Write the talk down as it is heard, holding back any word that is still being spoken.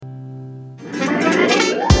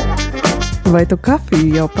Vai tu kafiju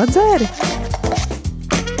jau padzēri?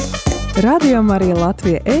 Radio Marija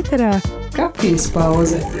Latvija ēterā Kafijas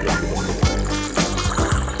pauze.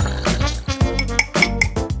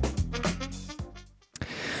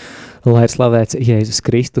 Lai ir slavēts Jēzus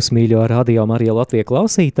Kristus, mīļo Radio Marija Latvija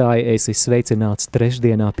klausītāji, esi sveicināts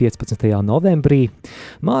trešdienā 15. novembrī.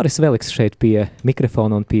 Māris Veliks šeit pie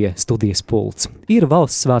mikrofona un pie studijas pults. Ir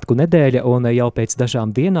valsts svētku nedēļa un jau pēc dažām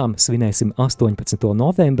dienām svinēsim 18.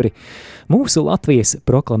 novembri mūsu Latvijas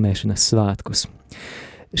proklamēšanas svētkus.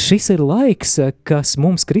 Šis ir laiks, kas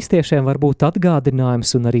mums kristiešiem var būt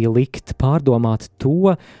atgādinājums un arī likt pārdomāt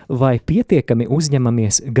to, vai pietiekami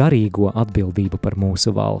uzņemamies garīgo atbildību par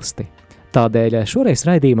mūsu valsti. Tādēļ šoreiz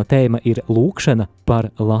raidījuma tēma ir Lūgšana par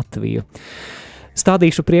Latviju.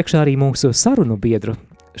 Stādīšu priekšā arī mūsu sarunu biedru.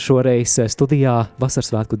 Šoreiz studijā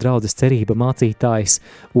Vasarsvētku draudzes cerība mācītājs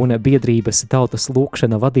un biedrības tautas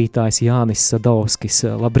lūgšana vadītājs Jānis Sadovskis.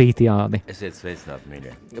 Labrīt, Jāni! Esiet sveicināti,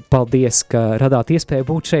 mīļie! Paldies, ka radāt iespēju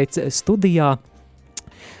būt šeit studijā.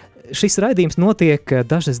 Šis raidījums notiek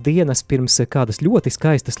dažas dienas pirms kādas ļoti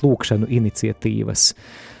skaistas lūgšanu iniciatīvas.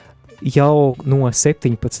 Jau no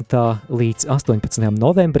 17. līdz 18.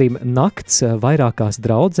 novembrim nakts vairākās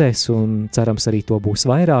draudzēs, un cerams arī to būs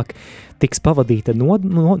vairāk, tiks pavadīta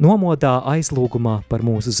nomodā aizlūgumā par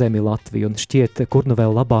mūsu zemi Latviju, un šķiet, kur nu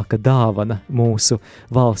vēl labāka dāvana mūsu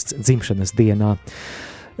valsts dzimšanas dienā.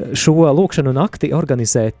 Šo lūgšanu nakti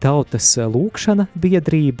organizē Tautas lūgšana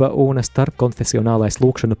biedrība un starpkonfesionālais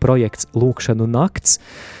lūgšanu projekts Lūgšanu nakts,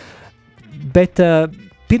 bet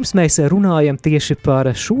pirms mēs runājam tieši par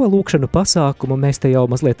šo lūgšanu pasākumu, mēs te jau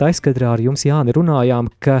mazliet aizkadrā ar jums, Jāni, runājām,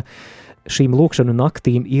 ka šīm lūgšanu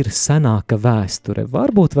naktīm ir senāka vēsture.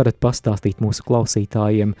 Varbūt varat pastāstīt mūsu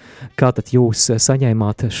klausītājiem, kā tad jūs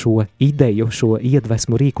saņēmāt šo ideju, šo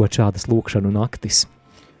iedvesmu rīkot šādas lūgšanu naktis?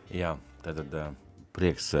 Jā, tad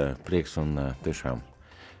prieks un tiešām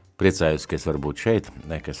priecājos, ka es varu būt šeit,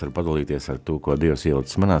 ka es varu padalīties ar to, ko Dievs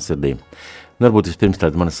ielicis manā sirdī. Varbūt vispirms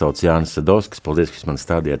tāda mani sauc Jānis Sadovskis, paldies, ka jūs man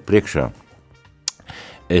stādījāt priekšā.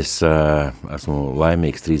 Es esmu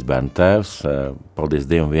laimīgs 3 bērnu tēvs, paldies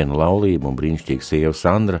Dievam vienu laulību un brīnišķīgu sievu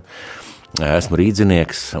Sandra. Esmu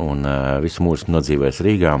rīdzinieks un visu mūžu nodzīvējis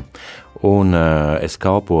Rīgā, un es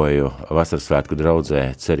kalpoju Vasarsvētku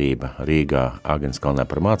draudzē cerība Rīgā Agenskalnā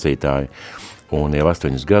par mācītāju. Un jau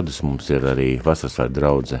 8 gadus mums ir arī Vasarsvētku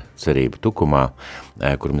draudze cerība Tukumā,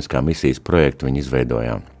 kur mēs kā misijas projektu viņu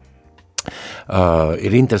izveidojām.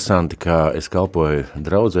 Ir interesanti, ka es kalpoju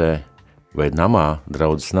draudzē vai namā,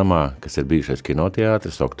 draudzes namā, kas ir bijušais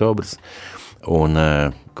kinoteātris, Oktobrs, un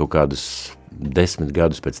kaut kādus 10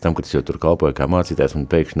 gadus pēc tam, kad es jau tur kalpoju kā mācītājs, man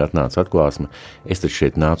pēkšņi atnāca atklāsme, es taču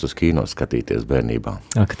šeit nācu uz kino skatīties bērnībā.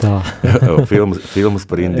 Ak tā. Filmas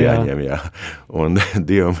par indiāņiem, jā. Un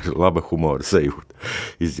Dievam ir laba humora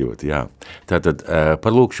izjūta, jā. Tātad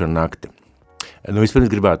par lūgšanu nakti. Vispirms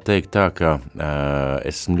gribētu teikt tā, ka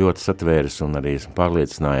esmu ļoti satvēris un arī esmu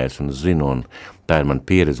pārliecinājies un zinu, un tā ir man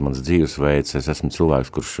pieredze, mans dzīvesveids. Es esmu cilvēks,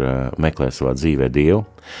 kurš meklē savā dzīvē Dievu,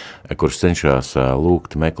 kurš cenšas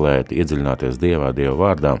lūgt, meklēt, iedziļināties Dievā, Dieva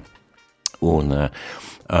vārdā. Un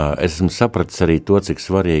es esmu sapratis arī to, cik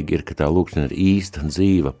svarīgi ir, ka tā lūgšana ir īsta,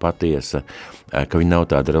 dzīva, patiesa, ka viņa nav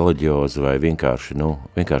tāda reliģioza vai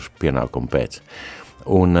vienkārši pienākuma pēc.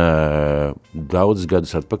 Un daudzus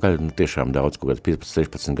gadus atpakaļ, tiešām daudz, kaut kāds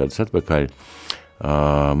 15-16 gadus atpakaļ,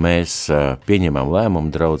 mēs pieņēmām lēmumu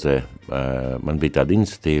draudzē, man bija tāda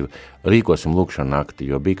iniciatīva, rīkosim lūgšanu nakti,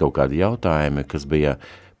 jo bija kaut kādi jautājumi, kas bija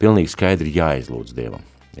pilnīgi skaidri jāizlūdz Dievam.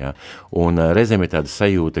 Ja? Un reizēm ir tāda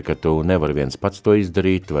sajūta, ka tu nevari viens pats to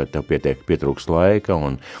izdarīt, vai tev pietrūkst laika,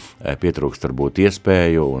 un pietrūkst varbūt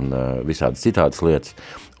iespēju, un visādas citādas lietas.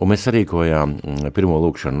 Un mēs sarīkojām pirmo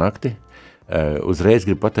lūgšanu nakti. Uzreiz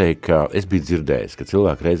gribu pateikt, ka es biju dzirdējis, ka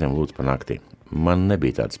cilvēki reizēm lūdz par nakti. Man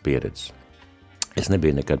nebija tādas pieredzes. Es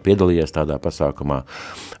nebiju nekad piedalījies tādā pasākumā,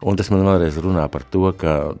 un tas man vēlreiz runā par to,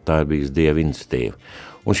 ka tā ir bijusi Dieva iniciatīva.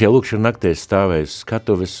 Un šajā lūgšana naktī es stāvēju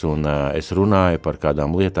skatuves, un es runāju par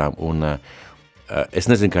kādām lietām, un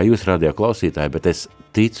es nezinu, kā jūs radio klausītāji, bet es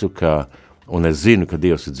ticu, un es zinu, ka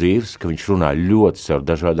Dievs ir dzīvs, ka viņš runā ļoti caur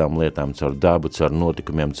dažādām lietām, caur dabu, caur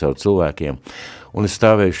notikumiem, caur cilvēkiem. Un es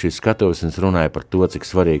stāvēju šīs skatuves, un es runāju par to, cik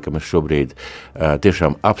svarīgi, ka mēs šobrīd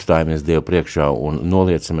tiešām apstājamies Dievu priekšā un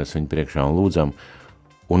noliecamies viņu priekšā un lūdzam.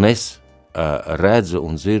 Un es redzu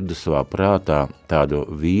un dzirdu savā prātā tādu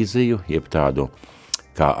vīziju, jeb tādu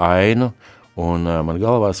kā ainu, un man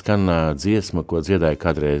galvā skan dziesma, ko dziedāja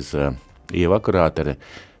kādreiz Ieva Akurātere,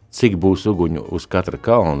 cik būs uguņu uz katra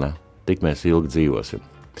kalna, tik mēs ilgi dzīvosim.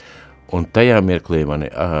 Un tajā mirklī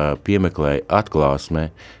mani piemeklēja atklāsme,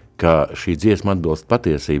 ka šī dziesma atbilst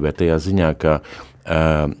patiesībai tajā ziņā, ka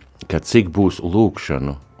ka cik būs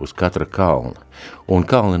lūkšanu uz katra kalna. Un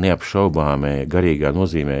kalni neapšaubāmē garīgā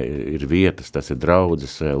nozīmē ir vietas, tas ir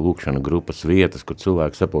draudzes, lūkšana grupas vietas, kur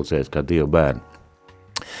cilvēki sapulcējas kā Dieva bērni.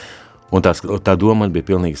 Un tā doma bija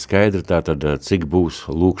pilnīgi skaidra, tātad cik būs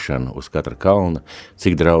lūkšana uz katra kalna,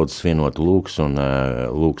 cik draudzes vienot lūks un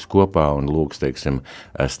lūks kopā un lūks, teiksim,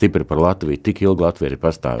 stipri par Latviju, tik ilgi Latvija ir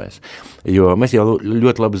pastāvēs. Jo mēs jau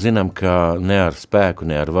ļoti labi zinām, ka ne ar spēku,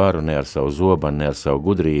 ne ar varu, ne ar savu zobanu, ne ar savu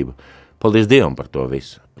gudrību, paldies Dievam par to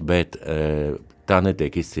visu, bet tā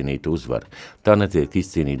netiek izcīnīta uzvara, tā netiek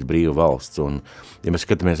izcīnīta brīva valsts. Un, ja mēs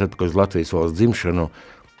skatāmies atpakaļ uz Latvijas valsts dzimšanu,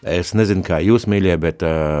 es nezinu, kā jūs, mīļie, bet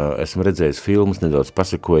esmu redzējis filmas, nedaudz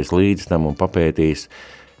pasakojis līdz tam un papētījis,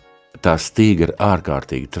 tā stīga ir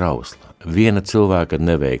ārkārtīgi trausla. Viena cilvēka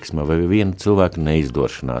neveiksma vai viena cilvēka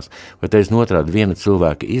neizdošanās, vai taisn otrādi viena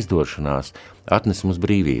cilvēka izdošanās atnes mums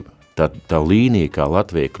brīvību. Tā līnija, kā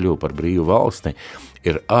Latvija kļuva par brīvu valsti,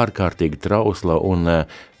 ir ārkārtīgi trausla un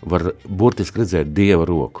var burtiski redzēt Dieva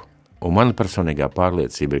roku. Un mana personīgā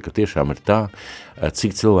pārliecība ir, ka tiešām ir tā,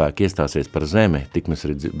 cik cilvēki iestāsies par zemi, tik mēs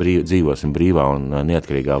arī dzīvosim brīvā un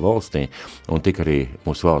neatkarīgā valstī, un tik arī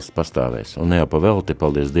mūsu valsts pastāvēs. Un ne jau pa velti,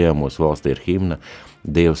 paldies Dievam, mūsu valstī ir himna,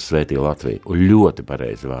 Dievs svētī Latviju. Un ļoti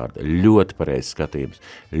pareizi vārdi, ļoti pareizs skatījums,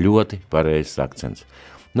 ļoti pareizs akcents.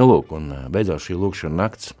 Nu lūk, un beidzot šī lūkšana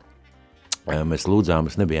nakts, mēs lūdzām,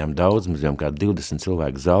 mēs nebijām daudz, mēs bijām kā 20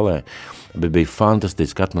 cilvēku zālē, bet bija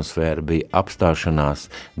fantastiska atmosfēra, bija apstāšanās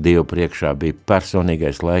Dievu priekšā, bija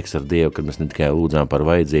personīgais laiks ar Dievu, kad mēs ne tikai lūdzām par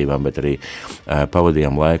vajadzībām, bet arī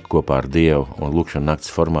pavadījām laiku kopā ar Dievu, un lūkšana nakts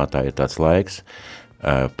formātā ir tāds laiks,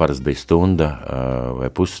 parasti bija stunda vai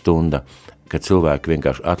pusstunda, kad cilvēki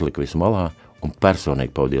vienkārši atlika visu malā un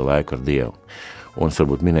personīgi pavadīja laiku ar Dievu. Un es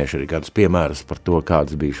varbūt minēšu arī kādus piemērus par to,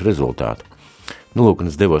 kādas bijuši rezultāti. Nu, lūk, un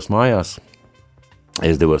es devos mājās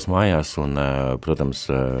un, protams,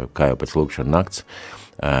 kā jau pēc lūkšana nakts,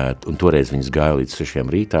 un toreiz viņas gāja līdz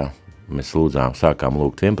 6 rītā. Mēs sākām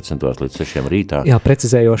lūgt 11 līdz 6 rītā. Jā,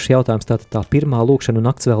 precizējošs jautājums, tā pirmā lūkšana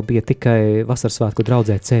nakts vēl bija tikai Vasarsvētku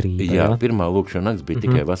draudzē cerība. Jā, pirmā lūkšana nakts bija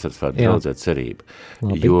tikai Vasarsvētku draudzē cerība,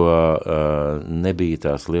 jo nebija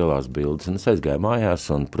tās lielās bildes. Un es aizgāju mājās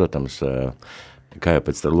un, protams, kā jau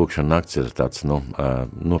pēc tā lūkšana nakts ir tāds,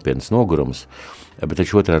 nopietnas nogurums, bet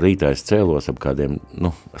taču otrā rītā es cēlos ap kādiem,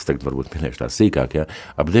 es tagad varbūt minēšu tā sīkāk,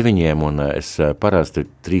 ap 9, un es parasti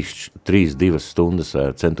 3-2 stundas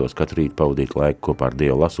centos katru rītu pavadīt laiku kopā ar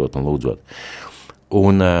Dievu lasot un lūdzot.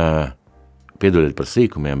 Un piedodiet par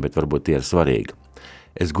sīkumiem, bet varbūt tie ir svarīgi.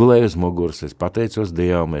 Es gulēju uz muguras, es pateicos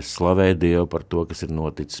Dievam, es slavēju Dievu par to, kas ir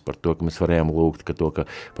noticis, par to, ka mēs varējām lūgt,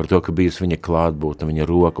 par to, ka bijusi viņa klātbūtne, viņa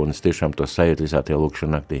roka, un es tiešām to sajūtu visā tajā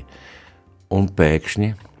lūkšana naktī. Un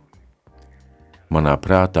pēkšņi manā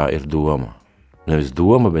prātā ir doma. Nevis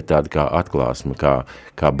doma, bet tāda kā atklāsme,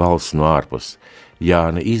 kā balss no ārpus.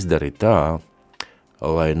 Jāni, izdari tā,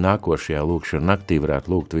 lai nākošajā lūkšana naktī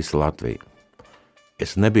varētu lūgt visu Latviju.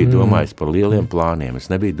 Es nebiju domājis par lieliem plāniem, es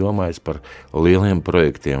nebiju domājis par lieliem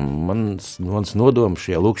projektiem. Mans nodoms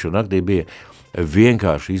šajā lūkšana naktī bija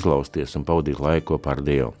vienkārši izlausties un pavadīt laiku kopā ar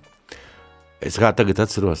Dievu. Es kā tagad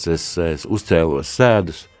atceros, es uzcēlos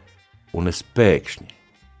sēdus, un es pēkšņi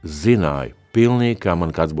zināju pilnīgi, kā man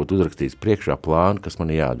kāds būtu uzrakstījis priekšā plānu, kas man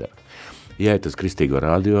jādara. Jāiet uz Kristīgo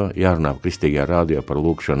radio, jārunā Kristīgajā radio par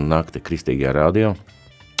lūkšanu nakti Kristīgajā radio,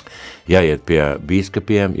 jāiet pie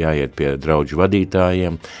bīskapiem, jāiet pie draudžu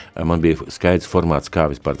vadītājiem. Man bija skaidrs formāts, kā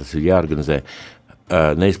vispār tas ir jāorganizē.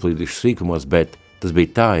 Neizplīdīšu sīkumos, bet tas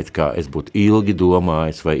bija tā, it kā es būtu ilgi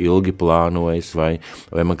domājis vai ilgi plānojis, vai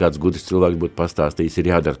man kāds gudrs cilvēks būtu pastāstījis,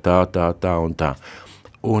 ir jādara tā un tā.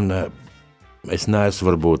 Un es neesmu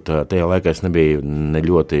varbūt, tajā laikā es nebiju ne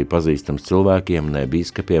ļoti pazīstams cilvēkiem, ne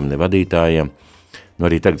bīskapiem, ne vadītājiem.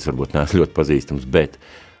 Arī tagad varbūt neesmu ļoti pazīstams, bet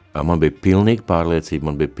man bija pilnīga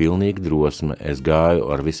pārliecība, man bija pilnīga drosme. Es gāju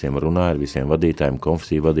ar visiem runāju, ar visiem vadītājiem,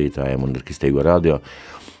 konfesiju vadītājiem un ar Kristīgo radio.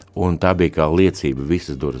 Un tā bija kā liecība,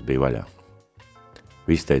 visas durvis bija vaļā.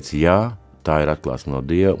 Visi teica, jā, tā ir atklāsme no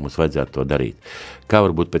Dieva, mums vajadzētu to darīt. Kā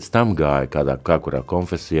varbūt pēc tam gāja kā kurā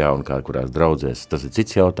konfesijā un kā kurās draudzēs, tas ir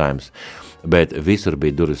cits jautājums, bet visur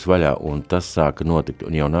bija durvis vaļā un tas sāka notikt.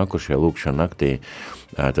 Un jau nākošajā lūkšana naktī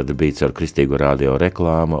tad bija caur Kristīgo radio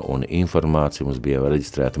reklāma un informācija, mums bija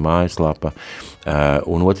reģistrēta mājaslapa,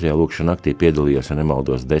 un otrajā lūkšana naktī piedalījos, ja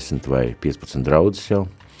nemaldos, 10 vai 15 draudzes jau.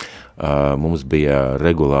 Mums bija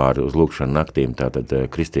regulāri uz lūkšana naktīm, tātad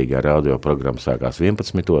Kristīgā radio programma sākās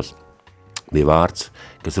 11. bija vārds,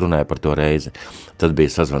 kas runāja par to reizi. Tad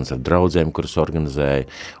bija sazvans ar draudzēm, kuras organizēja,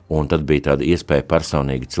 un tad bija tāda iespēja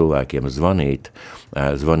personīgi cilvēkiem zvanīt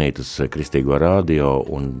uz Kristīgo radio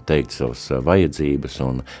un teikt savas vajadzības,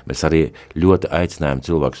 un mēs arī ļoti aicinājām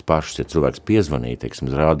cilvēkus pašus, ja cilvēks piezvanīja,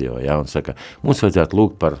 teiksim, uz radio, ja, un saka, mums vajadzētu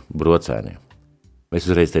lūgt par brocēniem. Mēs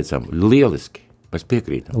uzreiz teicām, lieliski, mēs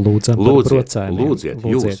piekrītam. Lūdziet,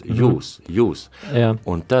 jūs. Jā.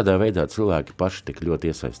 Un tādā veidā cilvēki paši tik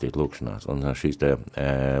ļoti iesaistīti lūkšanās. Un šīs te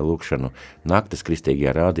lūkšanu naktis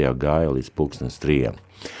Kristīgajā radio gāja līdz 3:00.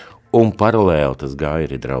 Un paralēli tas gāja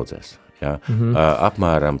arī draudzēs. Ja?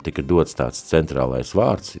 Apmēram tika dots tāds centrālais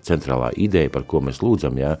vārds, centrālā ideja, par ko mēs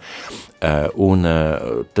lūdzam. Ja? Un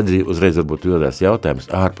tad uzreiz varbūt jodās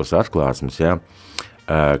jautājums ārpus atklāsmes, ja?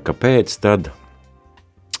 Kāpēc tad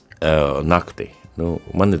naktī?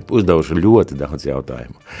 Man ir uzdevuši ļoti daudz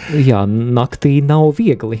jautājumu. Jā, naktī nav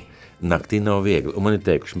viegli. Naktī nav viegli, un man ir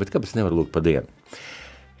teikuši, bet kāpēc nevar lūgt pa dienu?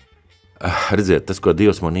 Redziet, tas, ko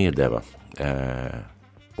Dievs man iedeva,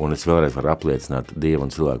 un es vēlreiz varu apliecināt Dievu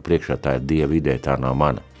un cilvēku priekšā, tā ir Dieva ideja, tā nav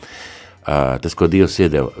mana. Tas, ko Dievs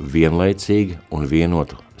iedeva vienlaicīgi un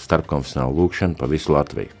vienotu starpkonfesionālu lūkšanu pa visu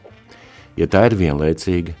Latviju. Ja tā ir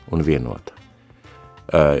vienlaicīga un vienota.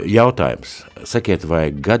 Jautājums, sakiet,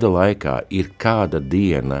 vai gada laikā ir kāda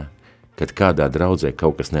diena, kad kādā draudzē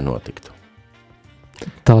kaut kas nenotiktu?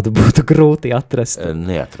 Tādu būtu grūti atrast.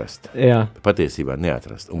 Neatrast. Jā. Patiesībā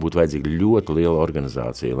neatrast. Un būtu vajadzīga ļoti liela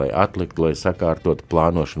organizācija, lai atliktu, lai sakārtotu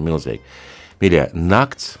plānošanu milzīgi. Mīļie,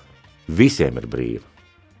 nakts visiem ir brīva.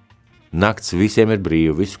 Nakts visiem ir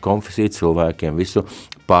brīva, visu konfesiju cilvēkiem, visu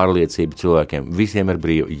pārliecību cilvēkiem, visiem ir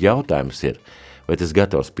brīva. Jautājums ir, vai tas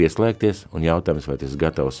gatavs pieslēgties, un jautājums, vai tas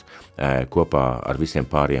gatavs kopā ar visiem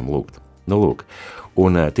pāriem lūgt. Lūk,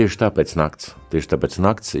 un tieši tāpēc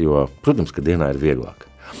nakts, jo, protams, ka dienā ir vieglāk.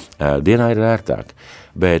 Dienā ir ērtāk,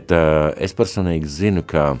 bet es personīgi zinu,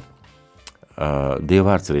 ka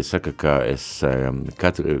Dieva vārds arī saka, ka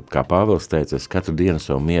kā Pāvils teica, es katru dienu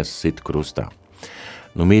savu miesu situ krustā.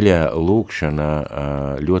 Mīļā, lūkšana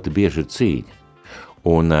ļoti bieži ir cīņa.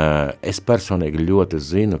 Un es personīgi ļoti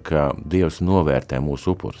zinu, ka Dievs novērtē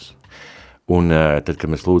mūsu upurus. Un tad, kad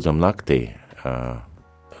mēs lūdzam naktī,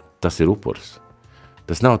 tas ir upuris.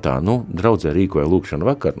 Tas nav tā, draudzē rīkoja lūkšanu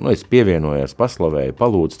vakar, es pievienojos, paslavēju,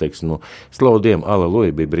 palūdzu, teiksim, slavu Dievu,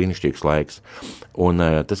 aleluja, bija brīnišķīgs laiks. Un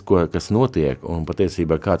tas, kas notiek, un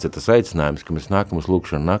patiesībā kāds ir tas aicinājums, ka mēs nākam uz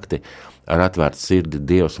lūkšanu nakti ar atvērtu sirdi,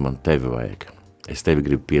 Dievs, man tevi vajag. Es tevi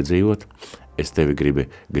gribu piedzīvot, es tevi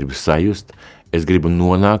gribu sajust, es gribu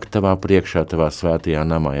nonākt tavā priekšā, tavā svētajā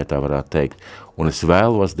namā, ja tā varētu teikt. Un es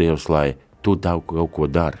vēlos, Dievs, lai tu kaut ko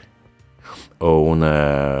dari. Un,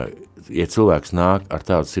 ja cilvēks nāk ar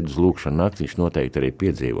tādu sirds lūkšanu naktī, viņš noteikti arī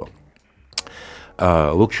piedzīvo.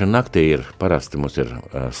 Lūkšana naktī parasti mums ir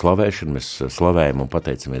slavēšana, mēs slavējam un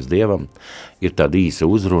pateicamies Dievam, ir tāda īsa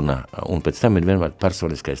uzruna, un pēc tam ir vienmēr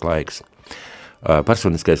personiskais laiks.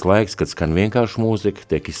 Personiskais laiks, kad skan vienkārši mūzika,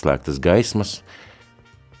 tiek izslēgtas gaismas,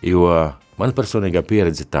 jo man personīgā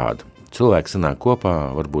pieredze tāda. Cilvēks sanāk kopā,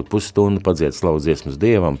 varbūt pusstundu padzied slavu dziesmas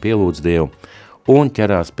Dievam, pielūdz Dievu un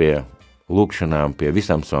ķerās pie lūkšanām, pie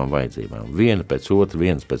visām savām vajadzībām. Viena pēc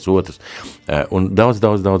otras, un daudz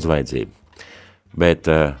vajadzību. Bet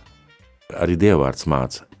arī Dievvārds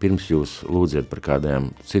māca, pirms jūs lūdziet par kādām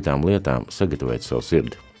citām lietām, sagatavojiet savu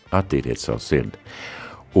sirdi, attīriet savu sirdi.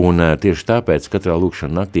 Un tieši tāpēc katrā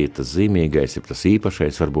lūkšana naktī ir tas zīmīgais, ir tas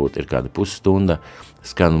īpašais, varbūt ir kāda pusstunda,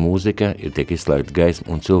 skan mūzika, tiek izslēgta gaisma,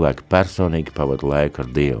 un cilvēki personīgi pavada laiku ar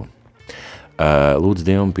Dievu. Lūdz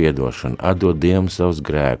Dievam piedošanu, atdod Dievam savus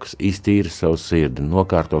grēkus, iztīri savu sirdi,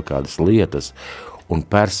 nokārto kādas lietas un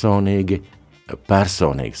personīgi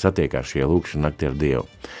satiekās šie lūkšana nakti ar Dievu.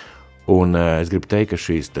 Un es gribu teikt, ka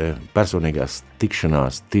šīs personīgās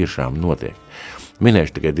tikšanās tiešām notiek.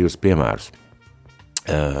 Minēšu tikai 2 piemērus.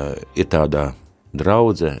 Ir tāda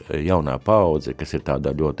draudze, jaunā pauze, kas ir tāda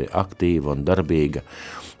ļoti aktīva un darbīga,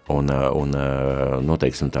 un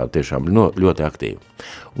noteiksim tā tiešām ļoti aktīva.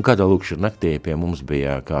 Un kādā lūkšana naktī pie mums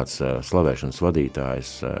bija kāds slavēšanas vadītājs,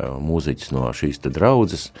 mūziķis no šīs te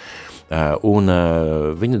draudzes, un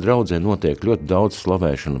viņa draudzē notiek ļoti daudz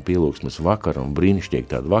slavēšanu, pielūgsmes vakar un brīnišķīgi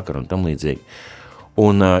tādu vakar un tam līdzīgi.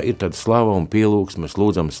 Un ir tāda slava un pielūgsmes,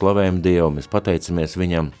 lūdzam slavējam Dievu, mēs pateicamies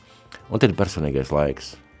viņam, un tad ir personīgais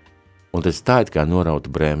laiks. Un tas tā ir kā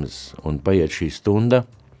norauta bremzes, un paiet šī stunda,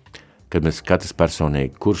 kad mēs katrs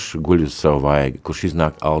personīgi, kurš guļ uz savu vaigu, kurš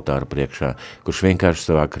iznāk altāra priekšā, kurš vienkārši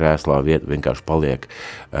savā krēslā vienkārši paliek,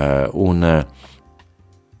 un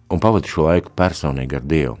pavada šo laiku personīgi ar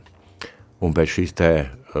Dievu. Un pēc šīs te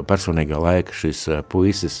personīgā laika šis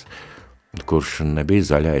puisis kurš nebija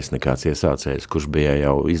zaļais nekāds iesācējs, kurš bija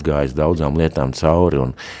jau izgājis daudzām lietām cauri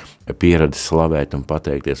un pieradis slavēt un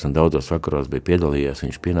pateikties, un daudzos vakaros bija piedalījies,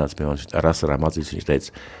 viņš pienāca pie manis ar asarām acīs, viņš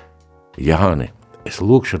teica, Jāni, es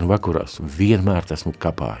lūkšanu vakarās vienmēr esmu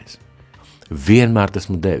kapājis, vienmēr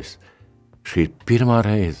esmu devis. Šī ir pirmā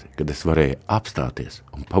reize, kad es varēju apstāties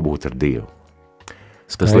un pabūt ar Dievu.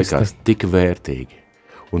 Tas likās tik vērtīgi,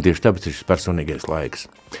 un tieši tāpēc ir šis personīgais laiks.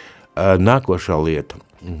 Nākošā lieta,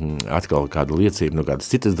 atkal kāda liecība no kādas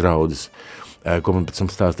citas draudzes, ko man pēc tam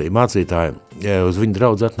stāstīja mācītāji, uz viņu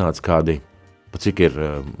draudzi atnāca kādi, pa cik ir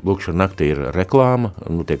lūkšana naktī ir reklāma,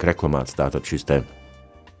 tiek reklamēts tātad šis te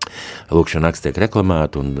lūkšana nakts tiek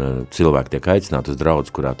reklamēta un cilvēki tiek aicināti uz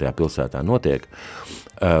draudzi, kurā tajā pilsētā notiek,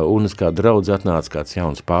 un uz kādu draudzi atnāca kāds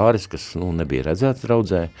jauns pāris, kas nebija redzēts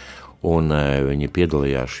draudzē, un viņi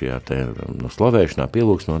piedalījās šajā te slavēšanā,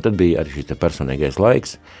 pielūgsmā, un tad bija arī šis te personīgais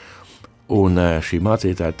laiks, un šī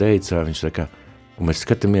mācītāja teica, viņš saka, un mēs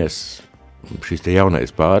skatāmies, šis te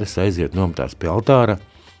jaunais pāris aiziet nometās pie altāra,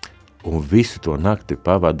 un visu to nakti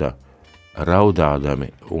pavada raudādami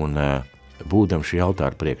un būdam šī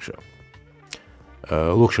altāra priekšā.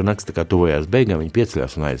 Lūkšana nakts tā kā tuvojās beigām, viņi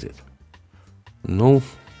pieceļās un aiziet. Nu,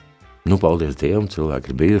 paldies Dievam, cilvēki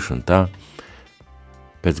ir bijuši un tā.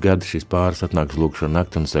 Pēc gada šis pāris atnāk uz lūkšanu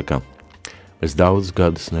nakti un saka, mēs daudzus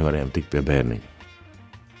gadus nevarējām tikt pie bērniņa.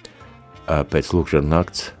 Pēc lūkšanu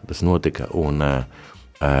nakts tas notika un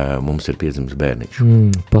mums ir piedzimis bērniņš.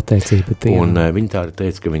 Pateicība Dievam. Un viņi tā arī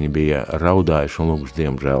teica, ka viņi bija raudājuši un lūguši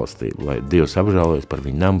Dievam žēlastību, lai Dievs apžēlojas par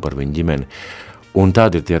viņu namu, par viņu ģimeni. Un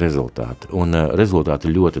tādi ir tie rezultāti. Un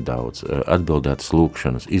rezultāti ļoti daudz. Atbildētas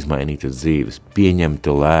lūkšanas, izmainītas dzīves,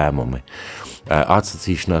 pieņemti lēmumi,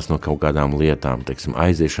 atsacīšanās no kaut kādām lietām, teiksim,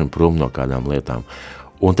 aiziešana prom no kādām lietām.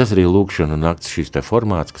 Un tas arī lūkšana nakts šīs te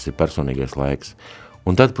formāts, kas ir personīgais laiks.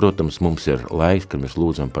 Un tad, protams, mums ir laiks, kad mēs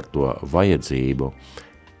lūdzam par to vajadzību,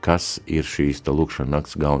 kas ir šīs te lūkšana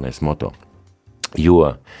nakts galvenais moto.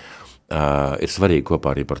 Jo ir svarīgi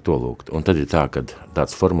kopā arī par to lūgt. Un tad ir tā, kad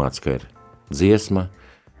tāds formāts, ka ir dziesma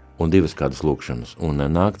un divas kādas lūkšanas. Un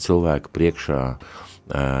nāk cilvēku priekšā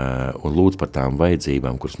un lūdz par tām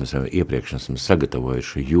vajadzībām, kuras mēs iepriekš esam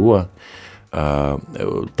sagatavojuši, jo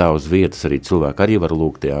tā uz vietas arī cilvēki arī var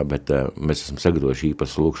lūgt, jā, bet mēs esam sagatavojuši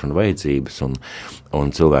īpašas lūkšana vajadzības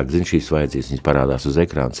un cilvēki zina šīs vajadzības, viņas parādās uz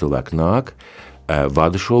ekrāna, cilvēki nāk,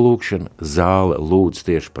 vada šo lūkšanu, zāle lūdz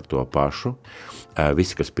tieši par to pašu,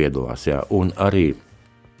 visi, kas piedalās, jā, un arī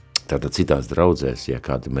tātad citās draudzēs, ja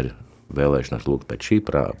kādam ir vēlēšanās lūgt pēc šī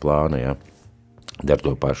plāna, ja, dar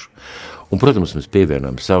to pašu. Un, protams, mēs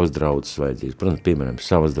pievienojam savas draudzes vajadzības, protams, pievienojam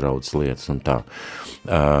savas draudzes lietas un tā.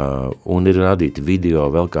 Un ir radīti video,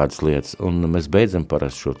 vēl kādas lietas, un mēs beidzam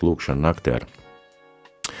parasti šo lūkšanu nakti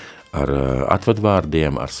ar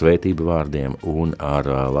atvadvārdiem, ar svētību vārdiem un ar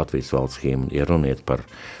Latvijas valsts himnu. Ja runiet par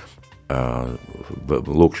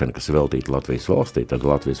lūkšana, kas ir veltīta Latvijas valstī, tad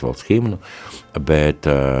Latvijas valsts himnu, bet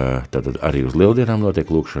tad arī uz lieldienām notiek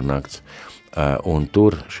lūkšana nakts, un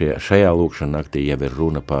tur šajā lūkšana naktī jau ir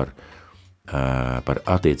runa par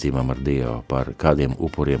attiecībām ar Dievu, par kādiem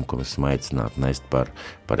upuriem, ko mēs esam aicināti nest,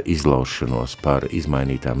 par izlaušanos, par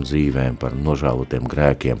izmainītām dzīvēm, par nožēlotiem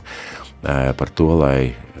grēkiem, par to,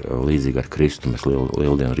 lai līdzīgi ar Kristu mēs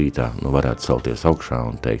lieldienu rītā varētu celties augšā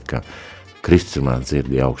un teikt, ka Kristus ir man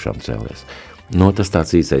dzirdi augšām cēlies. Tas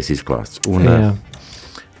tāds īsais izklāsts. Un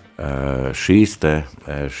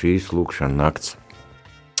šīs lūkšana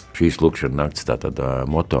nakts tātad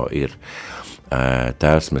moto ir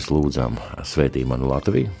Tēvs, mēs lūdzam svētī manu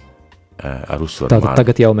Latviju ar uzsvaru Tātad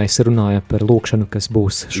tagad jau mēs runājam par lūkšanu, kas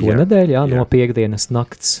būs šonedēļ, no piekdienas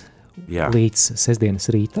nakts līdz sestdienas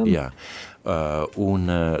rītam. Jā, un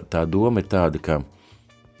tā doma ir tāda, ka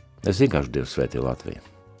es vienkārši Dievs svētī Latviju.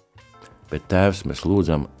 Bet Tēvs, mēs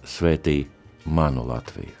lūdzam svētī manu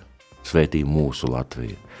Latviju, svētī mūsu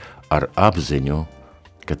Latviju, ar apziņu,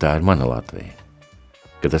 ka tā ir mana Latvija,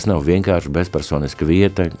 ka tas nav vienkārši bezpersoniska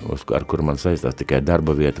vieta, ar kuru man saistās tikai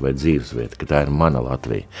darba vieta vai dzīves vieta, ka tā ir mana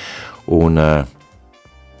Latvija. Un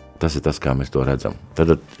tas ir tas, kā mēs to redzam.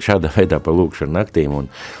 Tad šādā veidā par lūkšanu naktīm, un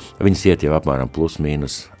viņas iet jau apmēram plus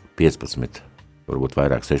mīnus 15, varbūt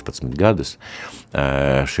vairāk 16 gadus.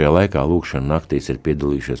 Šajā laikā lūkšana naktīs ir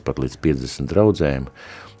piedalījušies pat līdz 50 draudzēm.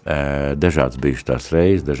 Dažādas bijušas tās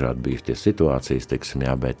reizes, dažādi bijušas tie situācijas, teiksim,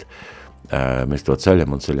 jā, bet mēs to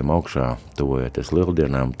ceļam un ceļam augšā, tuvojoties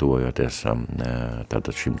lieldienām, tuvojoties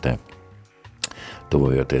tātad šim te,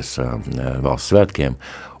 tuvojoties valsts svētkiem.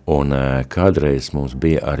 Un kādreiz mums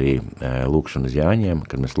bija arī lūkšana uz Jāņiem,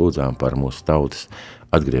 kad mēs lūdzām par mūsu tautas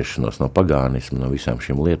atgriešanos no pagānismu, no visām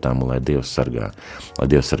šīm lietām, un lai Dievs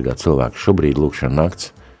sargā cilvēku. Šobrīd lūkšana nakts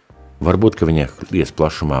Varbūt, ka viņa ies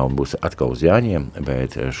plašumā un būs atkal uz Jāņiem,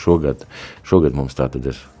 bet šogad mums tātad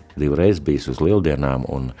ir 2 reizes bijis uz Lieldienām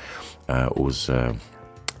un uz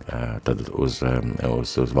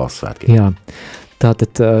valsts svētkiem. Jā.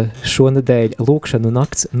 Tātad šonedēļ Lūgšanu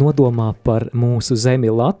nakts nodomā par mūsu zemi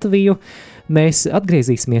Latviju. Mēs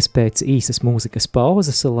atgriezīsimies pēc īsas mūzikas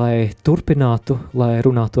pauzes, lai turpinātu, lai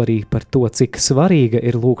runātu arī par to, cik svarīga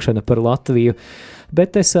ir lūgšana par Latviju.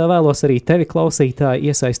 Bet es vēlos arī tevi, klausītāji,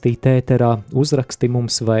 iesaistīt ēterā, uzraksti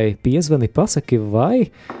mums vai piezvani, pasaki,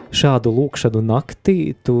 vai šādu lūgšanu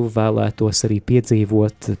nakti tu vēlētos arī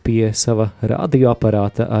piedzīvot pie sava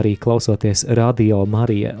radioaparāta, arī klausoties Radio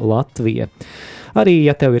Marija Latvija. Arī,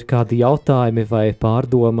 ja tev ir kādi jautājumi vai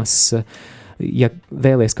pārdomas, ja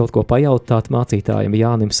vēlies kaut ko pajautāt mācītājiem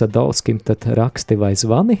Jānim Sadovskim, tad raksti vai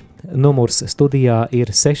zvani. Numurs studijā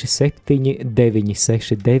ir 67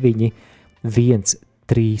 969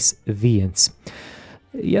 131.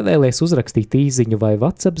 Ja vēlies uzrakstīt īziņu vai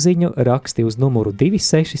WhatsApp ziņu, raksti uz numuru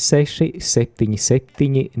 266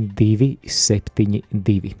 77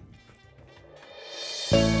 272.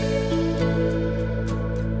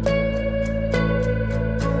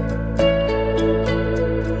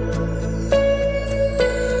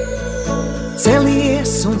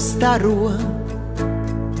 Celies un staro,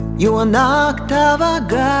 jo nāk tava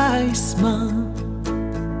gaisma.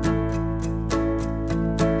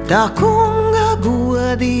 Tā kunga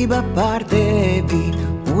godība pār tevi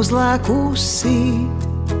uzlēkusi.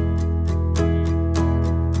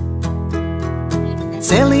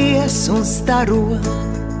 Celies un staro,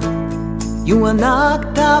 jo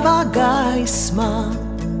nāk tava gaisma.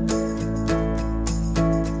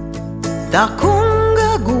 Tā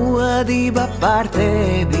kunga godība pār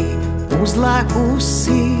tevi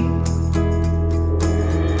uzlēkusi.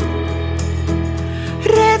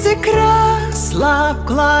 Redzi krāslā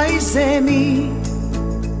apklāj zemi,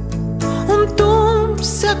 un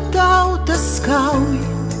tumsa tautas skauj,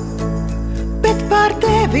 bet pār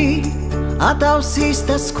tevi atausīs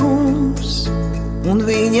tas kungs, un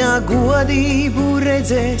viņa godību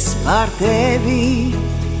redzēs pār tevi.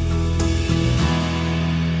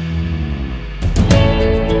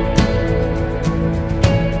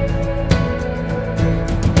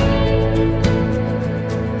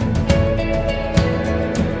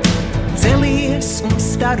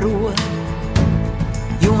 Staro,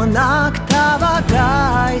 jo nāk tava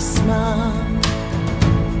gaisma.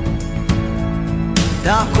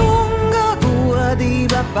 Tā kunga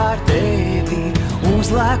godība pār tevi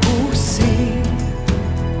uzlēkusi.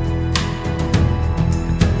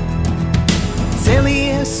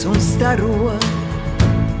 Celies un staro,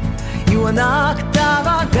 jo nāk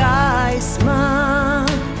tava gaisma.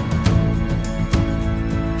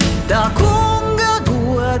 Tā kunga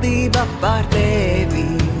godība pār tevi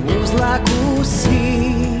uzlēkusi.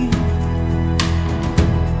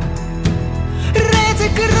 Redzi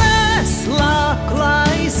krēslā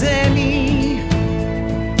klāj zemi,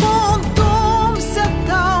 un tumsa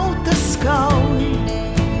tautas skauj,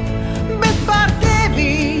 bet pār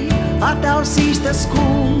tevi atausīs tas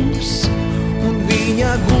kungs, un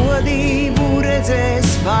viņa godību redzēs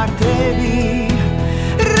pār tevi.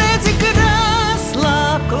 Redzi krēslā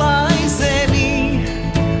klāj zemi,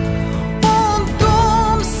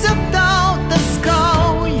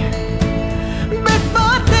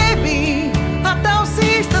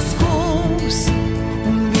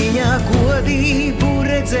 godību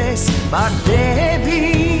redzēs pār tevi.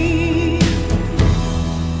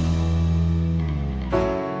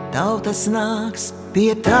 Tautas nāks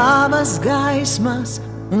pie tavas gaismas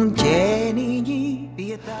un ķēniņi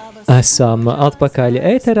pie tavas. Esam atpakaļ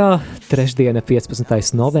ēterā, trešdiena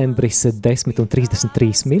 15. novembris,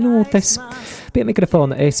 10:33 minūtes. Pie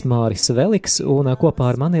mikrofona es Māris Veliks, un kopā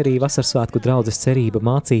ar mani arī Vasarsvētku draudzes cerība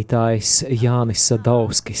mācītājs Jānis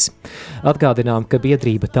Sadovskis. Atgādinām, ka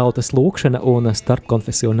biedrība Tautas lūgšana un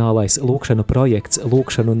starpkonfesionālais lūgšanu projekts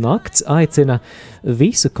Lūgšanu nakts aicina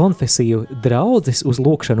visu konfesiju draudzes uz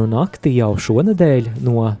lūgšanu nakti jau šonedēļ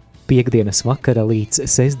no piekdienas vakara līdz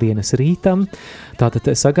sestdienas rītam, tātad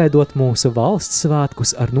sagaidot mūsu valsts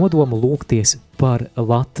svētkus ar nodomu lūgties par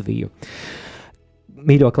Latviju.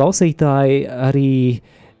 Mīļo klausītāji, arī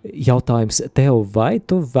jautājums tev, vai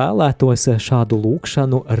tu vēlētos šādu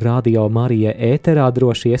lūgšanu Radio Marija ēterā,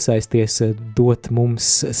 droši iesaisties, dot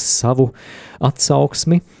mums savu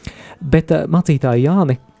atsauksmi, bet mācītāji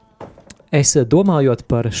Jāni, es domājot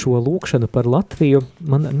par šo lūgšanu par Latviju,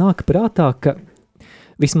 man nāk prātā, ka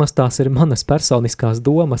vismaz tās ir manas personiskās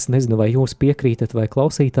domas, nezinu, vai jūs piekrītat vai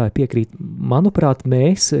klausītāji piekrīt, manuprāt,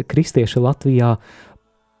 mēs, kristieši Latvijā,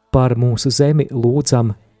 par mūsu zemi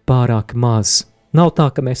lūdzam pārāk maz. Nav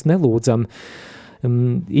tā, ka mēs nelūdzam,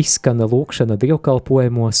 izskana lūkšana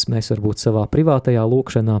dievkalpojumos, mēs varbūt savā privātajā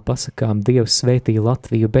lūkšanā pasakām Dievs svētī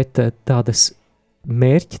Latviju, bet tādas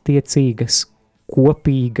mērķtiecīgas,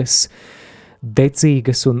 kopīgas,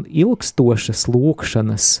 dedzīgas un ilgstošas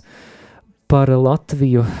lūkšanas par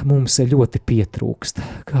Latviju mums ļoti pietrūkst.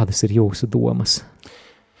 Kādas ir jūsu domas?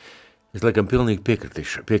 Es laikam pilnīgi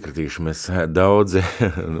piekritīšu. Mēs daudzi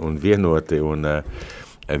un vienoti un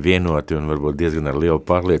varbūt diezgan ar lielu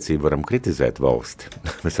pārliecību varam kritizēt valsti.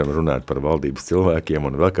 Mēs varam runāt par valdības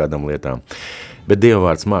cilvēkiem un vēl kādām lietām. Bet Dieva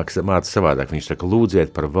vārds māca savādāk. Viņš saka,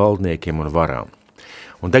 lūdziet par valdniekiem un varām.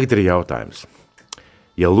 Un tagad ir jautājums.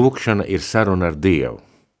 Ja lūkšana ir saruna ar Dievu,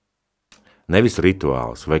 nevis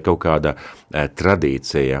rituāls vai kaut kāda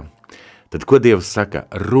tradīcija, tad ko Dievs saka?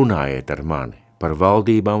 Runājiet ar mani par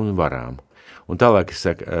valdībām un varām. Un tālāk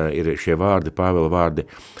ir šie vārdi, Pāvila vārdi,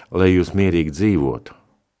 lai jūs mierīgi dzīvotu.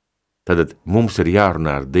 Tad mums ir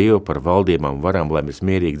jārunā ar Dievu par valdībām un varām, lai mēs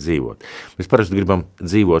mierīgi dzīvotu. Mēs parasti gribam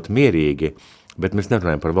dzīvot mierīgi, bet mēs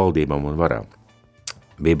nerunājam par valdībām un varām.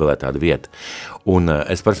 Bībelē tāda vieta. Un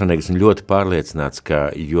es personīgi esmu ļoti pārliecināts,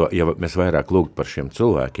 ka jo mēs vairāk lūgtu par šiem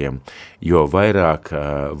cilvēkiem, jo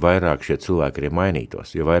vairāk šie cilvēki arī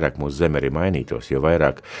mainītos, jo vairāk mūsu zeme arī mainītos, jo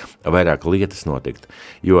vairāk lietas notikt.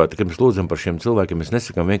 Jo, kad mēs lūdzam par šiem cilvēkiem, mēs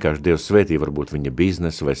nesakām vienkārši Dievs svētī varbūt viņa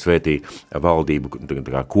biznesu vai svētī valdību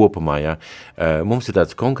kopumā. Ja? Mums ir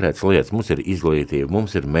tāds konkrēts lietas, mums ir izglītība,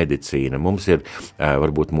 mums ir medicīna, mums ir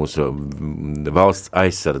varbūt mūsu valsts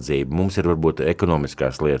aizsardzība, mums ir varbūt ekonomiskās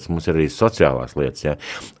lietas, mums ir arī sociālās lietas, ja?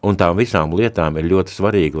 Un tām visām lietām ir ļoti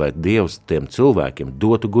svarīgi, lai Dievs tiem cilvēkiem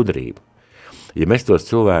dotu gudrību. Ja mēs tos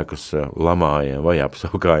cilvēkus lamājam vai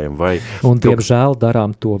apsaukājam vai... Un diemžēl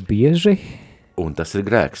darām to bieži. Un tas ir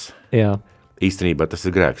grēks. Jā. Īstenībā tas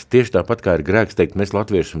ir grēks. Tieši tāpat kā ir grēks teikt, mēs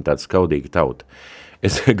latvieši esam tāda skaudīga tauta.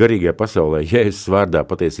 Es garīgajā pasaulē, Jēzus vārdā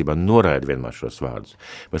patiesībā noraidu vienmēr šos vārdus.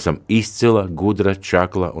 Mēs esam izcila, gudra,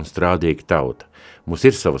 čakla un strādīga tauta. Mums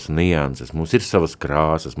ir savas nianses, mums ir savas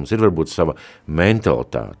krāsas, mums ir varbūt sava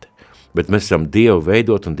mentalitāte, bet mēs esam Dievu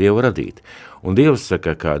veidot un Dievu radīt. Un Dievs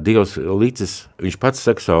saka, ka Dievs licis, viņš pats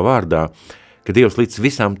saka savā vārdā, ka Dievs licis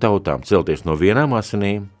visām tautām celties no vienām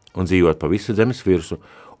asinīm un dzīvot pa visu zemes virsu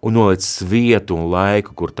un nolicis vietu un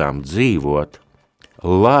laiku, kur tām dzīvot,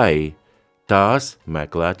 lai tās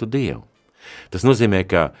meklētu Dievu. Tas nozīmē,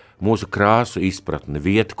 ka mūsu krāsu izpratne,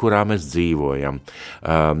 vieta, kurā mēs dzīvojam,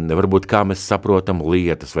 varbūt kā mēs saprotam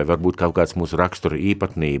lietas, vai varbūt kaut kāds mūsu rakstura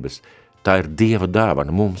īpatnības, tā ir Dieva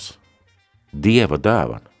dāvana mums. Dieva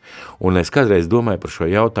dāvana. Un es kādreiz domāju par šo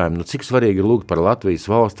jautājumu, cik svarīgi ir lūgt par Latvijas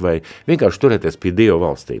valsti vai vienkārši turēties pie Dieva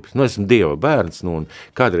valstības. Esmu Dieva bērns, un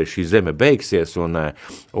kādreiz šī zeme beigsies, un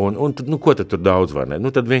ko tad tur daudz var, ne?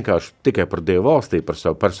 Tad vienkārši tikai par Dieva valstību, par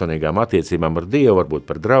savu personīgām attiecībām ar Dievu, varbūt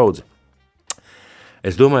par draudzi.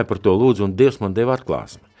 Es domāju par to lūdzu, un Dievs man deva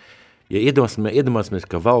atklāsmi. Ja iedomāsimies,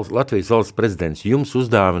 ka Latvijas valsts prezidents jums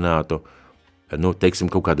uzdāvinātu, teiksim,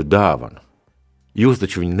 kaut kādu dāvanu, jūs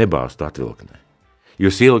taču viņu nebāstu atvilknē.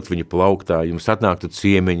 Jūs ielikt viņu plauktā, jums atnāktu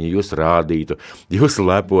ciemiņi, jūs rādītu, jūs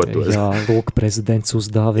lepotos. Jā, lūk, prezidents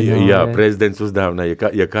uzdāvināja. Jā, prezidents uzdāvināja,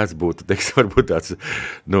 ja kāds būtu, teiksim, varbūt tāds,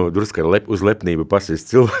 drusku uz lepnību pasīs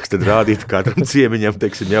cilvēks, tad rādītu katram ciemiņam,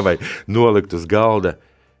 teiksim, vai nolikt uz galda.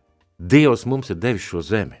 Dievs mums ir devis šo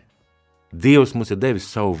zemi. Dievs mums ir devis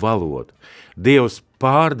savu valodu. Dievs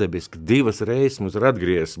pārdebiski 2 reizes mums ir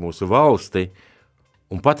atgriezis mūsu valsti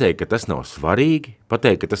un pateikt, ka tas nav svarīgi,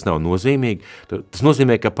 pateikt, ka tas nav nozīmīgi. Tas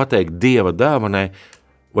nozīmē, ka pateikt Dieva dāvanai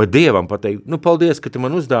vai Dievam pateikt, paldies, ka tu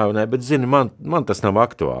man uzdāvināji, bet zini, man tas nav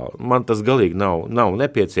aktuāli. Man tas galīgi nav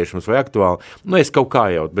nepieciešams vai aktuāli. Es kaut kā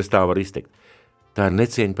jau bez tā varu iztikt. Tā ir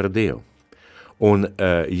necieņa par Dievu. Un,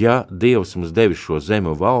 ja Dievs mums devis šo zemi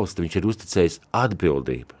un valsti, viņš ir uzticējis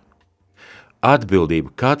atbildību.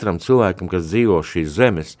 Atbildību katram cilvēkam, kas dzīvo šīs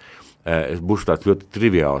zemes, būšu tāds ļoti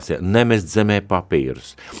triviāls, ja, nemest zemē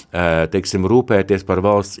papīrus, teiksim, rūpēties par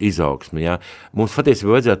valsts izaugsmi. Ja. Mums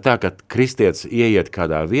patiesībā vajadzētu tā, ka kristietis ieiet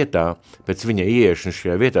kādā vietā, pēc viņa ieiešanas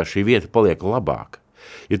šajā vietā, šī vieta paliek labāka.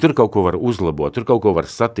 Ja tur kaut ko var uzlabot, tur kaut ko var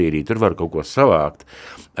satīrīt, tur var kaut ko savākt,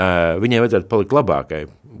 viņai vajadzētu palikt labākai.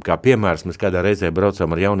 Kā piemērs, mēs kādā reizē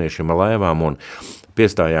braucām ar jauniešiem ar laivām un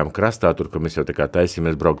piestājām krastā, tur, kur mēs jau tā kā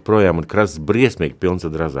taisīmies braukt projām, un krasts briesmīgi pilns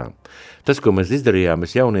ar drazām. Tas, ko mēs izdarījām,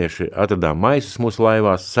 mēs jaunieši atradām maisus mūsu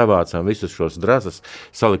laivās, savācām visus šos drazas,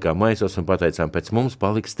 salikām maisos un pateicām, pēc mums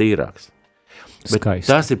paliks tīrāks. Bet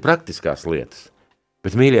tās ir praktiskās lietas.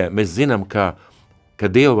 Bet, mīļie, mēs zinām, ka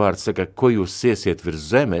Dieva vārds saka, ko jūs siesiet virs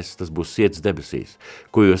zemes, tas būs siets debesīs.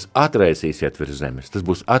 Ko jūs atraisīsiet virs zemes, tas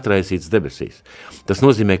būs atraisīts debesīs. Tas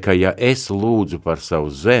nozīmē, ka ja es lūdzu par savu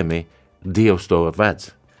zemi, Dievs to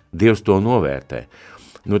vedz, Dievs to novērtē.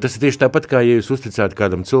 Nu, tas ir tieši tāpat, kā ja jūs uzticētu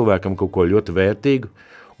kādam cilvēkam kaut ko ļoti vērtīgu,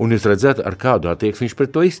 un jūs redzat, ar kādu attieksmi viņš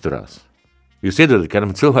pret to izturās. Jūs iedodat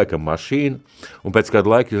kādam cilvēkam mašīnu, un pēc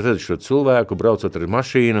kādu laiku jūs redzat šo cilvēku, braucot ar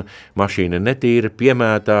mašīnu, mašīna netīra,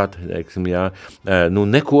 piemētāta, teiksim,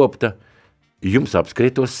 nekopta, jums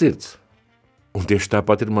apskrietos sirds. Un tieši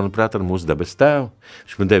tāpat ir, manuprāt, ar mūsu debes tēvu.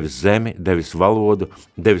 Viņš man devis zemi, devis valodu,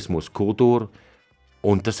 devis mūsu kultūru,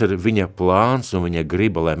 un tas ir viņa plāns un viņa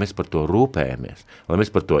griba, lai mēs par to rūpējamies, lai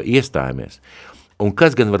mēs par to iestājamies. Un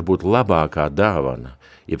kas gan var būt labākā dāvana,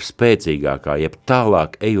 jeb spēcīgākā, jeb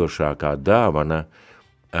tālāk ejošākā dāvana,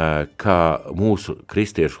 kā mūsu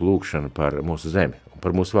kristiešu lūgšana par mūsu zemi un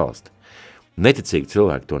par mūsu valsti. Neticīgi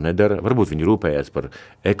cilvēki to nedara, varbūt viņi rūpējas par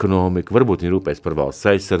ekonomiku, varbūt viņi rūpējas par valsts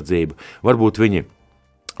aizsardzību, varbūt viņi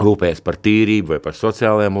rūpējas par tīrību vai par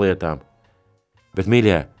sociālajām lietām. Bet,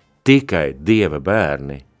 mīļie, tikai Dieva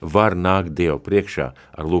bērni var nākt Dievu priekšā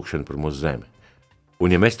ar lūgšanu par mūsu zemi.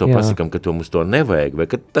 Un ja mēs to pasakam, ka to mums to nevajag,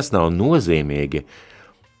 vai ka tas nav nozīmīgi,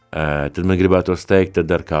 tad man gribētos teikt,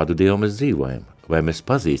 tad ar kādu Dievu mēs dzīvojam, vai mēs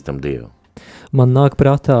pazīstam Dievu. Man nāk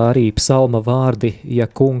prātā arī psalma vārdi, ja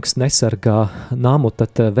kungs nesargā namu,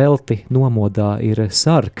 tad velti nomodā ir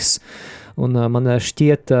sargs. Un man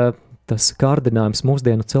šķiet, tas kārdinājums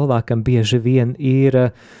mūsdienu cilvēkam bieži vien ir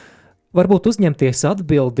varbūt uzņemties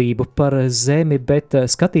atbildību par zemi, bet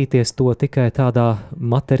skatīties to tikai tādā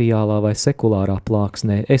materiālā vai sekulārā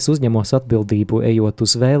plāksnē. Es uzņemos atbildību ejot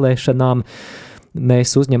uz vēlēšanām,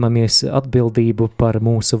 mēs uzņemamies atbildību par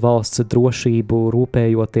mūsu valsts drošību,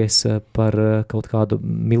 rūpējoties par kaut kādu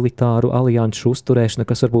militāru alianšu uzturēšanu,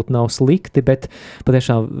 kas varbūt nav slikti, bet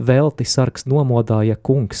patiešām velti sargs nomodā, ja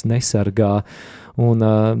kungs nesargā. Un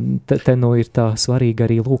te nu ir tā svarīga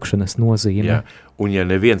arī lūkšanas nozīme. Jā, un ja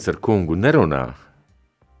neviens ar kungu nerunā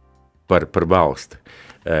par valsti,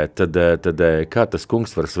 tad kā tas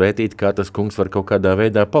kungs var svētīt, kā tas kungs var kaut kādā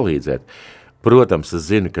veidā palīdzēt. Protams, es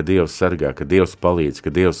zinu, ka Dievs sargā, ka Dievs palīdz,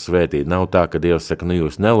 ka Dievs svētī. Nav tā, ka Dievs saka, nu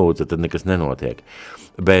jūs nelūdzat, tad nekas nenotiek.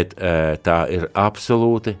 Bet tā ir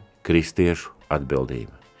absolūti kristiešu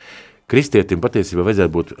atbildība. Kristietim patiesībā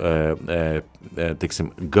vajadzētu būt,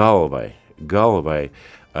 tiksim, galvai,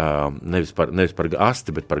 nevis par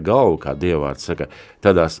asti, bet par galvu, kā Dievvārds saka,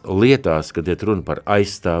 tādās lietās, kad iet runa par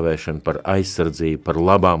aizstāvēšanu, par aizsardzību, par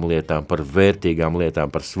labām lietām, par vērtīgām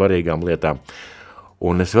lietām, par svarīgām lietām.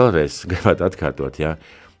 Un es vēlreiz gribētu atkārtot,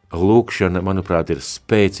 lūkšana, manuprāt, ir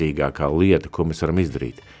spēcīgākā lieta, ko mēs varam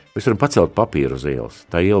izdarīt. Mēs varam pacelt papīru uz ielas,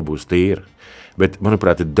 tā iela būs tīra, bet,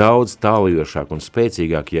 manuprāt, ir daudz tālajošāk un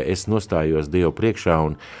spēcīgāk, ja es nostājos Dievu priekšā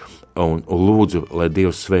un lūdzu, lai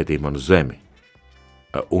Dievs svētī manu zemi.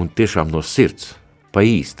 Un tiešām no sirds, pa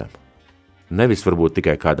īstam. Nevis varbūt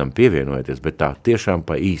tikai kādam pievienojoties, bet tā tiešām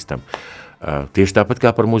pa īstam. Tieši tāpat kā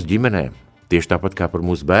par mūsu ģimenēm, tieši tāpat kā par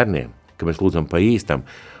mūsu bērniem, ka mēs lūdzam pa īstam,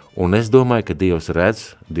 un es domāju, ka Dievs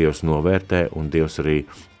redz, Dievs novērtē, un Dievs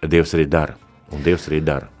arī dara, un Dievs arī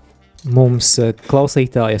dara. Mums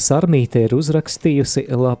klausītāja Sarmīte ir uzrakstījusi: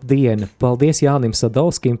 labdien, paldies Jānim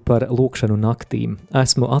Sadovskim par lūkšanu naktīm.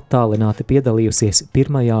 Esmu attālināti piedalījusies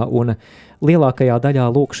pirmajā un lielākajā daļā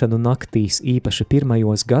lūkšanu naktīs, īpaši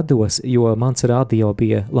pirmajos gados, jo mans radio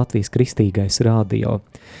bija Latvijas kristīgais radio.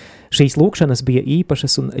 Šīs lūkšanas bija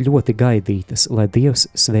īpašas un ļoti gaidītas, lai Dievs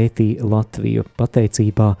svētī Latviju.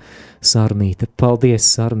 Pateicībā Sarmīte. Paldies,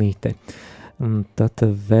 Sarmīte. Un tad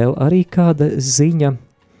vēl arī kāda ziņa.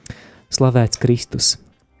 Slavēts Kristus.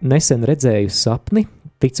 Nesen redzēju sapni,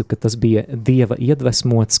 ticu, ka tas bija Dieva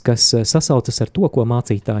iedvesmots, kas sasaucas ar to, ko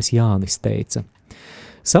mācītājs Jānis teica.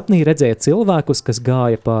 Sapnī redzēja cilvēkus, kas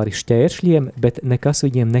gāja pāri šķēršļiem, bet nekas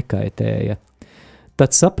viņiem nekaitēja.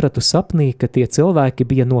 Tad sapratu sapnī, ka tie cilvēki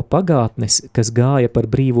bija no pagātnes, kas gāja par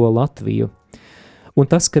brīvo Latviju. Un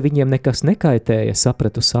tas, ka viņiem nekas nekaitēja,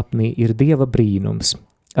 sapratu sapnī, ir Dieva brīnums.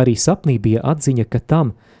 Arī sapnī bija atziņa, ka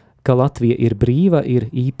tam, ka Latvija ir brīva, ir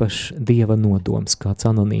īpašs Dieva nodoms, kāds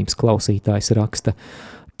anonīms klausītājs raksta.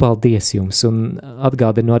 Paldies jums, un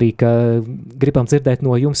atgādinu arī, ka gribam dzirdēt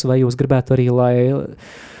no jums, vai jūs gribētu arī, lai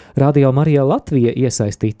Radio Marija Latvija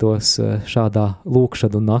iesaistītos šādā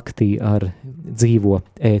lūkšanu naktī ar dzīvo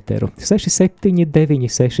ēteru.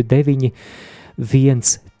 679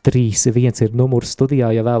 131 ir numurs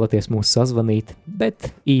studijā, ja vēlaties mūs sazvanīt,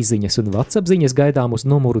 bet īziņas un WhatsApp-ziņas gaidām uz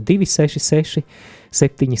numuru 266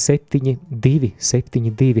 77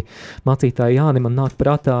 272. Mācītāji Jāni, man nāk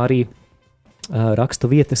prātā arī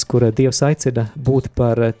rakstu vietas, kur Dievs aicina būt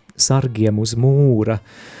par sargiem uz mūra.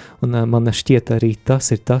 Un man šķiet arī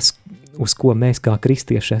tas ir tas, uz ko mēs kā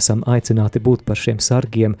kristieši esam aicināti būt par šiem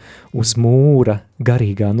sargiem uz mūra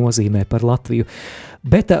garīgā nozīmē par Latviju.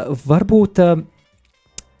 Bet varbūt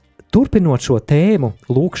Turpinot šo tēmu,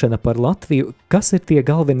 lūkšana par Latviju, kas ir tie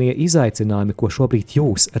galvenie izaicinājumi, ko šobrīd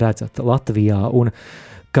jūs redzat Latvijā un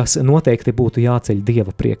kas noteikti būtu jāceļ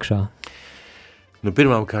Dieva priekšā?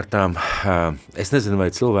 Pirmām kārtām, es nezinu,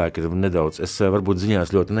 vai cilvēki nedaudz, es varbūt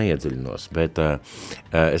ziņās ļoti neiedziļinos, bet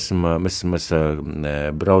mēs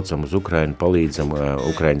braucam uz Ukrainu, palīdzam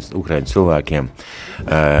Ukraiņu cilvēkiem.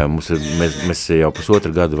 Mēs jau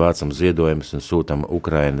pusotru gadu vācam ziedojumus un sūtam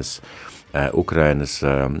Ukrainas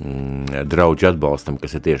draudžu atbalstam,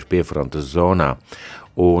 kas ir tieši piefrontes zonā.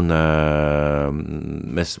 Un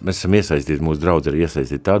mēs esam iesaistīti, mūsu draudzi ir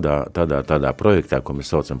iesaistīti tādā projektā, ko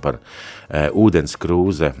mēs saucam par ūdens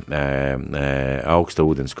krūze, augsta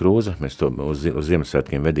ūdens krūze. Mēs to uz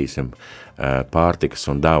Ziemassvētkiem vedīsim pārtikas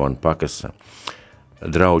un dāvanu pakas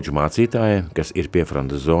draudžu mācītāji, kas ir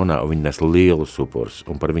piefrontes zonā, un viņi nes lielus upurus,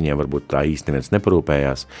 un par viņiem varbūt tā īsti neviens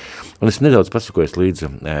neparūpējās. Un es nedaudz pasakojos līdzi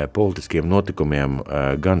politiskiem notikumiem,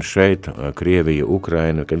 gan šeit, Krievija,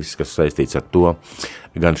 Ukraina, ka viss, kas saistīts ar to,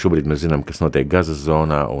 gan šobrīd mēs zinām, kas notiek Gazas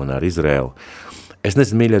zonā un ar Izraēlu. Es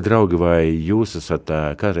nezinu, mīļie draugi, vai jūs esat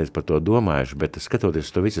kādreiz par to domājuši, bet skatoties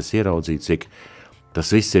to visu, es ieraudzīju, cik tas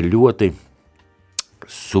viss ir ļoti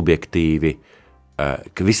subjektīvi,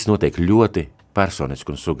 ka viss notiek ļoti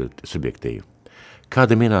personiski un subjektīvi.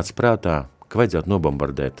 Kādam ienāca prātā, ka vajadzētu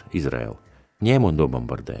nobombardēt Izraēlu? Ņēma un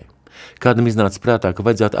nobombardēja. Kādam iznāca prātā, ka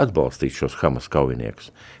vajadzētu atbalstīt šos Hamas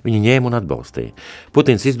kaujiniekus? Viņi ņēma un atbalstīja.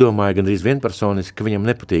 Putins izdomāja gandrīz vienpersoniski, ka viņam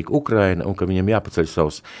nepatīk Ukraina un ka viņam jāpaceļ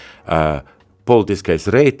savs politiskais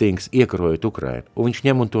reitings, iekarojot Ukrainu. Un viņš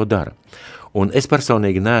ņem un to dara. Un es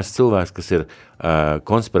personīgi neesmu cilvēks, kas ir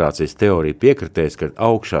konspirācijas teorija piekritējis, ka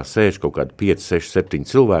augšā sēž kaut kādi 5, 6, 7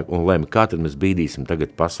 cilvēki un lemj, kā tad mēs bīdīsim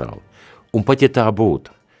tagad pasauli. Un pat ja tā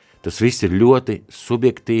būtu, tas viss ir ļoti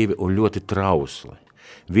subjektīvi un ļoti trausli.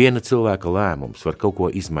 Viena cilvēka lēmums var kaut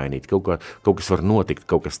ko izmainīt, kaut kas var notikt,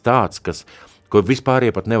 kaut kas tāds, ko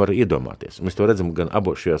vispār pat nevar iedomāties. Mēs to redzam gan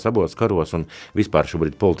šajos abos karos un vispār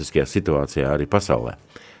šobrīd politiskajā situācijā arī pasaulē.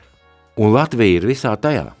 Un Latvija ir visā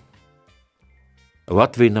tajā.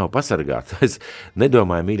 Latvija nav pasargāta. Es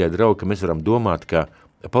nedomāju, mīļie draugi, ka mēs varam domāt, ka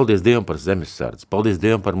paldies Dievam par zemesardzi, paldies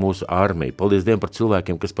Dievam par mūsu armiju, paldies Dievam par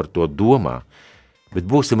cilvēkiem, kas par to domā, bet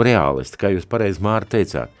būsim reālisti, kā jūs pareizi, Māri,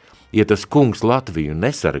 teicāt. Ja tas kungs Latviju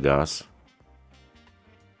nesargās,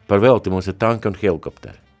 par velti mums ir tanki un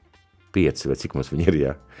helikopteri. 5, vai cik mums viņi ir,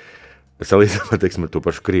 jā. Salīdzinām, teiksim, ar to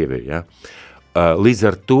pašu Krieviju, jā. Līdz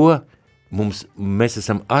ar to mēs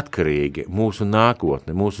esam atkarīgi, mūsu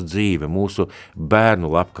nākotne, mūsu dzīve, mūsu bērnu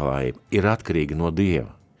labklājība ir atkarīga no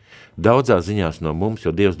Dieva. Daudzās ziņās no mums,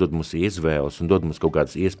 jo Dievs dod mums izvēles un dod mums kaut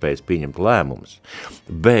kādas iespējas pieņemt lēmumus,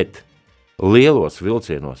 bet lielos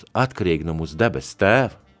vilcienos atkarīgi no mūsu debes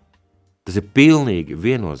tēva. Tas ir pilnīgi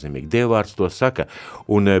viennozīmīgi. Dievvārds to saka,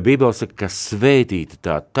 un Bībele saka, ka svētīta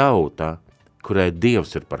tā tauta, kurai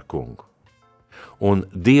Dievs ir par kungu. Un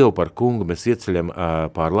Dievu par kungu mēs ieceļam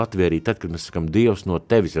pār Latviju arī tad, kad mēs sakam, Dievs no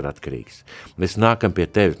tevis ir atkarīgs. Mēs nākam pie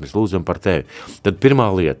tevis, mēs lūdzam par tevi. Tad pirmā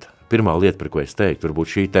lieta, par ko es teiktu,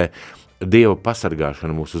 varbūt šī te Dieva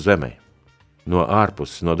pasargāšana mūsu zemē, no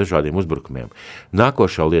ārpuses, no dažādiem uzbrukumiem.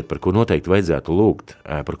 Nākošā lieta, par ko noteikti vajadzētu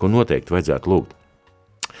lūgt,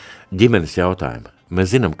 ģimenes jautājumi.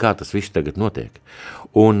 Mēs zinām, kā tas viss tagad notiek.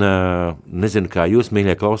 Un nezinu, kā jūs,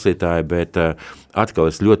 mīļie klausītāji, bet atkal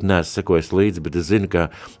es ļoti neesmu sekojis līdzi, bet es zinu, ka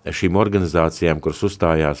šīm organizācijām, kuras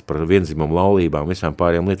uzstājās par vienzimumu laulībām, visām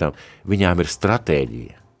pārējām lietām, viņām ir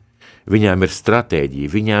stratēģija.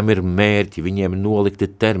 Viņām ir mērķi, viņiem ir nolikti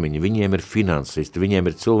termiņi, viņiem ir finansisti, viņiem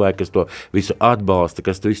ir cilvēki, kas to visu atbalsta,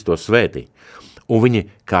 kas to visu to svētī. Un viņi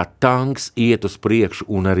kā tanks iet uz priekšu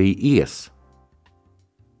un arī ies.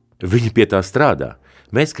 Viņi pie tā strādā.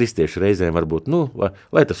 Mēs, kristieši, reizēm varbūt,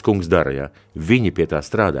 lai tas kungs dara, jā. Viņi pie tā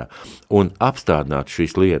strādā. Un apstādināt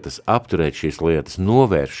šīs lietas, apturēt šīs lietas,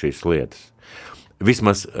 novērst šīs lietas,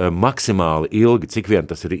 vismaz maksimāli ilgi, cik vien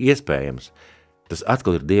tas ir iespējams, tas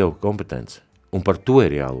atkal ir Dieva kompetence. Un par to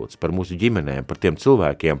ir jālūdz, par mūsu ģimenēm, par tiem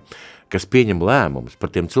cilvēkiem, kas pieņem lēmumus,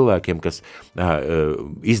 par tiem cilvēkiem, kas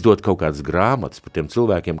izdod kaut kādas grāmatas, par tiem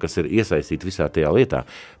cilvēkiem, kas ir iesaistīti visā tajā lietā.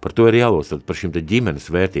 Par to ir jālūdz, par šīm te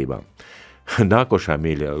ģimenes vērtībām. Nākošā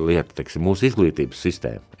mīļa lieta, teiksim, mūsu izglītības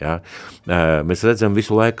sistēma. Ja? Mēs redzam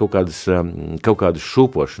visu laiku kaut kādas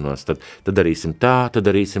šūpošanos, tad darīsim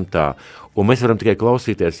tā. Un mēs varam tikai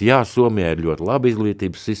klausīties, jā, Somijā ir ļoti laba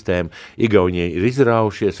izglītības sistēma, Igaunija ir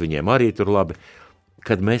izraušies, viņiem arī tur labi.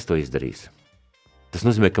 Kad mēs to izdarīsim? Tas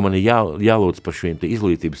nozīmē, ka man ir jālūdz par šiem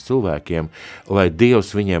izglītības cilvēkiem, lai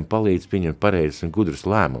Dievs viņiem palīdz pieņemt pareizes un gudrus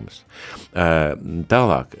lēmumus.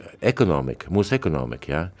 Tālāk, mūsu ekonomika,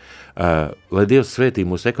 ja? Lai Dievs svētī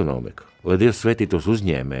mūsu ekonomiku, lai Dievs svētī tos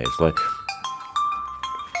uzņēmējus,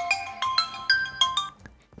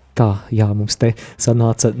 kā, jā, mums te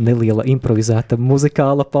sanāca neliela improvizēta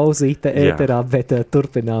muzikāla pauzīte ēterā, bet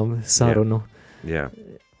turpinām sarunu. Jā.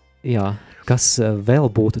 Jā, kas vēl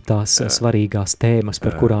būtu tās svarīgās tēmas,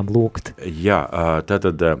 par kurām lūgt? Jā,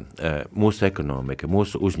 tātad mūsu ekonomika,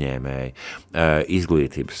 mūsu uzņēmēji,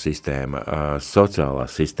 izglītības sistēma, sociālā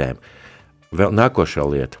sistēma. Vēl nākošā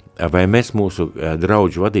lieta, vai mēs mūsu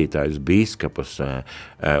draudžu vadītājus, bīskapus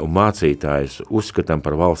un mācītājus uzskatām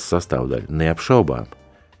par valsts sastāvdaļu? Neapšaubām.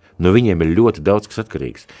 No viņiem ir ļoti daudz, kas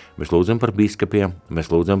atkarīgs. Mēs lūdzam par bīskapiem,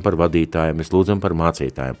 mēs lūdzam par vadītājiem, mēs lūdzam par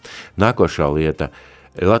mācītājiem. Nākošā lieta,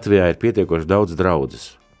 Latvijā ir pietiekoši daudz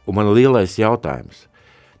draudzes. Un man lielais jautājums,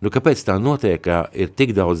 kāpēc tā notiek, ka ir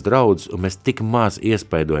tik daudz draudzes un mēs tik maz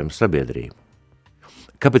iespaidojam sabiedrību?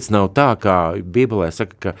 Kāpēc nav tā, kā Bībelē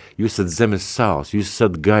saka, ka jūs esat zemes sāls, jūs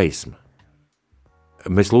esat gaisma?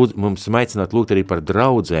 Mums aicināt lūgt arī par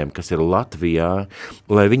draudzēm, kas ir Latvijā,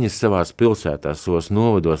 lai viņas savās pilsētās, savos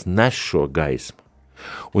novados nes šo gaismu.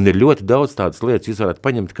 Un ir ļoti daudz tādas lietas, jūs varat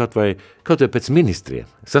paņemt kaut vai pēc ministriem,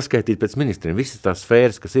 saskaitīt pēc ministriem, visas tās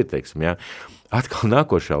sfēras, kas ir, teiksim, jā. Atkal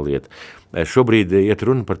nākošā lieta. Šobrīd iet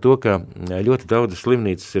runa par to, ka ļoti daudzas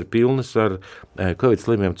slimnīcas ir pilnas ar Covid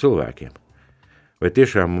slimiem cilvēkiem. Vai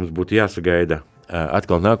tiešām mums būtu jāsagaida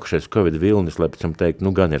atkal nākušais Covid vilnis, lai pēc tam teikt,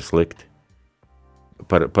 gan ir slikti.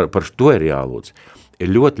 Par to ir jālūdz. Ir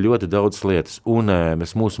ļoti, ļoti daudz lietas, un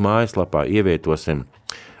mēs mūsu mājaslapā ievietosim,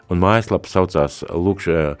 un mājaslapa saucās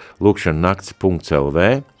lūkšananakts.lv.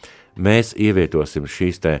 Mēs ievietosim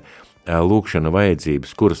šīs te lūkšana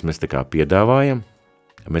vajadzības, kuras mēs tā kā piedāvājam.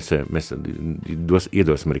 Mēs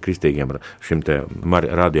iedosim arī kristīgiem šim te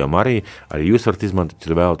radio Mariju, arī jūs varat izmantot,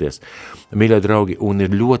 ja vēlaties. Mīļie draugi, un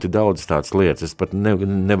ir ļoti daudz tādas lietas, es pat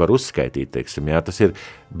nevaru uzskaitīt, teiksim, jā, tas ir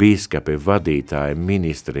bīskapi, vadītāji,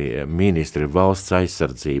 ministri, valsts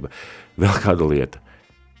aizsardzība, vēl kāda lieta.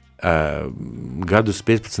 Gadus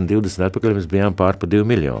 15-20 atpakaļ mēs bijām pār pa 2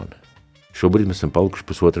 miljoni. Šobrīd mēs esam palikuši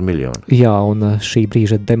 1,5 miljonu. Jā, un šī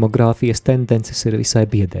brīža demogrāfijas tendences ir visai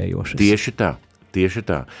biedējošas. Tieši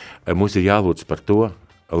tā. Mums ir jālūdz par to,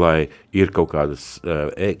 lai ir kaut kādas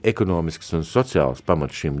ekonomiskas un sociālas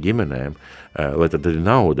pamats šīm ģimenēm, lai tad ir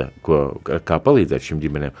nauda, kā palīdzēt šīm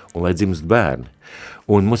ģimenēm, un lai dzimst bērni.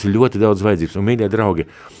 Un mums ir ļoti daudz vajadzības. Un, mīļie draugi,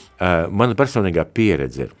 mana personīgā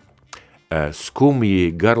pieredze ir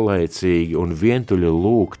skumji, garlaicīgi un vientuļi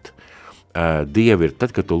lūgt Dievu ir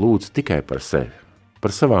tad, kad tu lūdz tikai par sevi,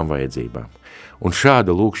 par savām vajadzībām. Un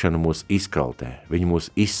šāda lūkšana mūs izkaltē, viņa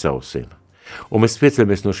mūs izsausina. Un mēs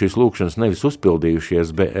pieceļamies no šīs lūkšanas nevis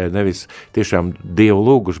uzpildījušies, nevis tiešām Dievu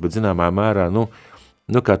lūguši, bet zināmā mērā,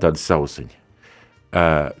 kā tādi sausiņi.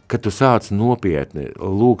 Kad tu sāc nopietni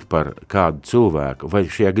lūgt par kādu cilvēku, vai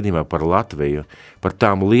šajā gadījumā par Latviju, par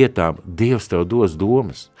tām lietām, Dievs tev dos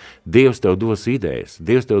domas, Dievs tev dos idejas,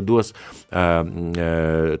 Dievs tev dos,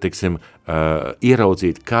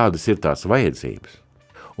 ieraudzīt, kādas ir tās vajadzības.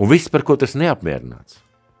 Un viss, par ko tas neapmierināts.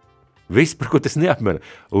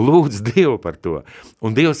 Lūdz Dievu par to.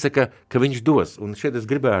 Un Dievs saka, ka viņš dos. Un šeit es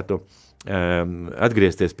gribētu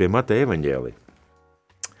atgriezties pie Mateja evaņģēlija.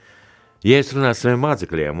 Jēzus runā saviem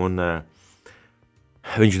mācekļiem, un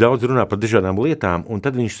viņš daudz runā par dažādām lietām, un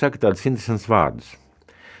tad viņš saka tādus interesants vārdus.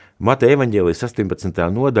 Mateja evaņģēlijas 18.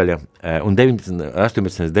 nodaļa un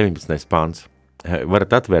 18.19. pants.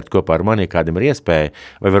 Varat atvērt kopā ar mani, kādam ir iespēja,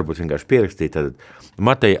 vai varbūt vienkārši pierakstīt, tad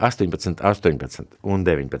Mateja 18 un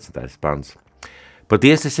 19. pants.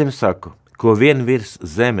 Patiesi es jums saku, ko vien virs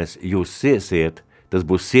zemes jūs siesiet, tas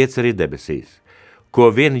būs siets arī debesīs. Ko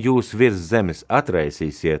vien jūs virs zemes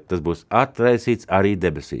atraisīsiet, tas būs atraisīts arī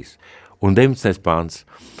debesīs. Un 19. pants.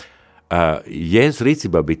 Jēzus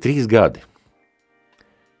rīcībā bija 3 gadi.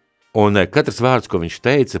 Un katrs vārds, ko viņš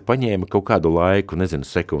teica, paņēma kaut kādu laiku,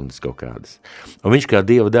 sekundes kaut kādas. Un viņš kā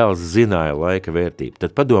Dieva dēls zināja laika vērtību.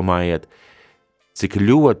 Tad padomājiet, cik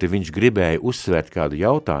ļoti viņš gribēja uzsvērt kādu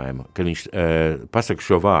jautājumu, kad viņš pasaka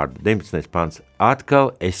šo vārdu. 19. pants.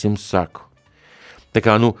 Atkal es jums saku. Tā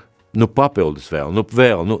kā, papildus vēl,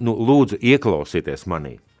 lūdzu ieklausieties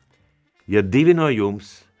manī. Ja 2 no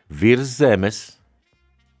jums virs zemes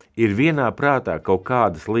ir vienā prātā kaut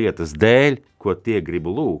kādas lietas dēļ, ko tie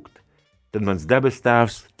gribu lūgt, tad mans debes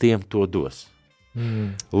tēvs tiem to dos.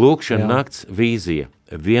 Lūkšana nakts vīzija,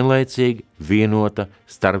 vienlaicīgi vienota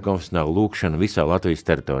starpkonfesionāla lūkšana visā Latvijas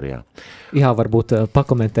teritorijā. Jā, varbūt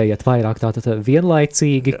pakomentējiet vairāk, tātad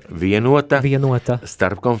vienlaicīgi vienota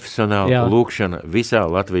starpkonfesionāla lūkšana visā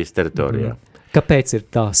Latvijas teritorijā. Kāpēc ir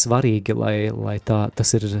tā svarīgi, lai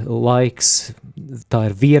tas ir laiks, tā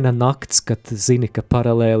ir viena nakts, kad zini, ka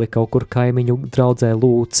paralēli kaut kur kaimiņu draudzē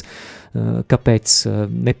lūdz, kāpēc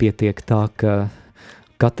nepietiek tā, ka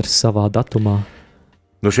katrs savā datumā?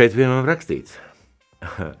 Šeit vienam rakstīts.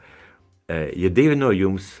 ja divi no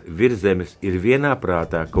jums virs zemes ir vienā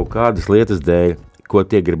prātā kaut kādas lietas dēļ, ko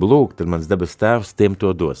tie grib lūgt, tad mans debes tēvs tiem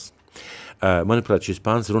to dos. Manuprāt, šis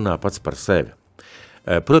pāns runā pats par sevi.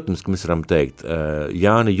 Protams, ka mēs varam teikt,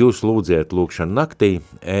 Jāni, jūs lūdziet lūkšanu naktī,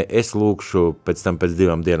 es lūkšu pēc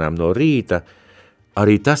 2 dienām no rīta,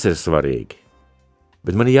 arī tas ir svarīgi.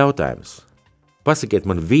 Bet man ir jautājums, pasakiet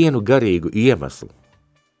man vienu garīgu iemeslu,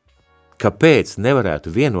 kāpēc nevarētu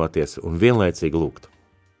vienoties un vienlaicīgi lūgt?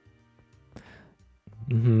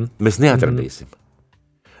 Mēs neatradīsim.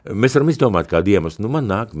 Mēs varam izdomāt kādu iemeslu, man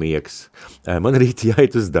nāk miegs, man rīt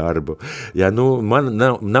jāiet uz darbu, man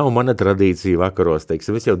nav mana tradīcija vakaros,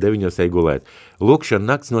 teiksim, es jau 9 eju gulēt.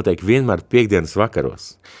 Lūkšana nakts notiek vienmēr piekdienas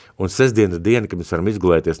vakaros, un sestdienas diena, kad mēs varam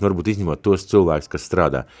izgulēties, varbūt izņemot tos cilvēkus, kas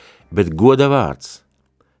strādā. Bet goda vārds,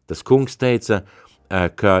 tas kungs teica,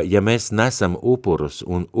 ka ja mēs nesam upurus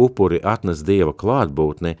un upuri atnes Dieva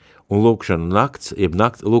klātbūtni un lūkšana nakts, jeb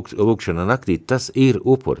lūkšana naktī, tas ir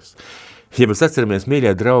upuris. Ja mēs atceramies,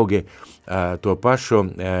 mīļie draugi, to pašu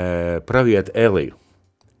pravietu Eliju,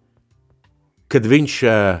 kad viņš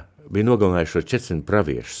bija nogalinājis šo 400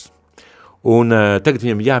 praviešus, un tagad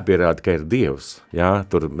viņam jāpierāda, ka ir Dievs,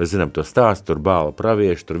 tur mēs zinām to stāstu, tur bāla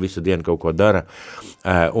pravieši, tur visu dienu kaut ko dara,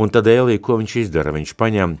 un tad Elija, ko viņš izdara? Viņš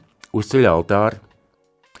paņem uzceļ altāri,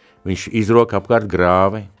 viņš izroka apkārt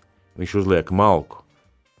grāvi, viņš uzliek malku,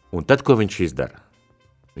 un tad, ko viņš izdara?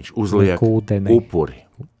 Viņš uzliek upuri,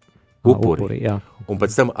 un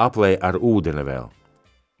pēc tam aplēja ar ūdeni vēl.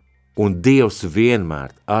 Un Dievs vienmēr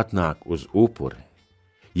atnāk uz upuri.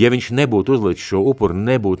 Ja viņš nebūtu uzlicis šo upuri,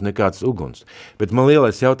 nebūtu nekāds uguns. Bet man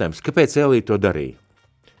lielais jautājums, kāpēc Elija to darīja?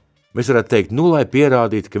 Mēs varētu teikt, lai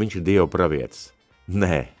pierādītu, ka viņš ir Dieva pravietis.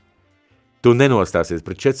 Nē. Tu nenostāsies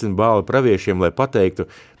pret 400 bāla praviešiem, lai pateiktu,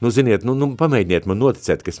 ziniet, pamēģiniet man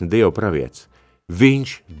noticēt, ka esmu Dieva pravietis.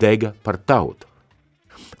 Viņš dega par tautu.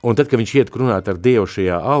 Un tad, kad viņš iet runāt ar Dievu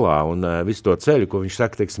šajā alā un visu to ceļu, ko viņš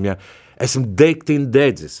saka, teiksim, esmu degtin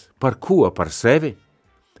dedzis. Par ko? Par sevi?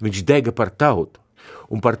 Viņš dega par tautu.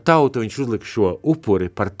 Un par tautu viņš uzlika šo upuri,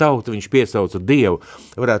 par tautu viņš piesauca Dievu.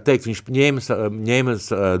 Varētu teikt, viņš ņēma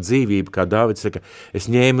dzīvību, kā Dāvids saka, es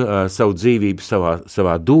ņēmu savu dzīvību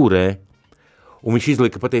savā dūrē, un viņš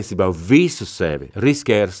izlika patiesībā visu sevi,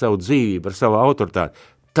 riskēja ar savu dzīvību, ar savu autoritāti,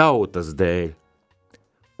 tautas dēļ.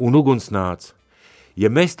 Un uguns nāca. Ja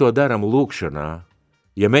mēs to daram lūkšanā,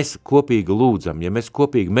 ja mēs kopīgi lūdzam, ja mēs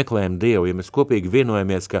kopīgi meklējam Dievu, ja mēs kopīgi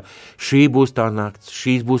vienojamies, ka šī būs tā nakts,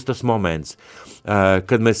 šīs būs tas moments,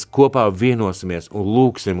 kad mēs kopā vienosimies un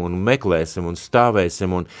lūksim un meklēsim un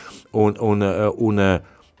stāvēsim un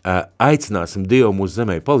aicināsim Dievu mūsu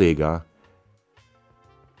zemē palīgā,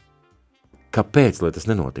 kāpēc, lai tas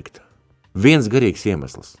nenotiktu? Viens garīgs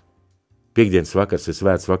iemesls. Piektdienas vakars ir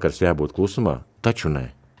svēts vakars, jābūt klusumā, taču nē.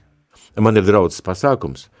 Man ir draudzes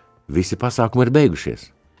pasākums, visi pasākumi ir beigušies.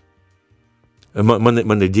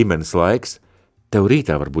 Man ir ģimenes laiks, tev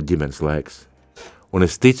rītā var būt ģimenes laiks. Un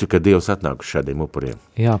es ticu, ka Dievs atnāk uz šādiem upuriem.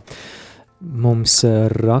 Jā, mums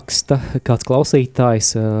raksta kāds klausītājs,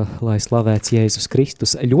 lai slavēts Jēzus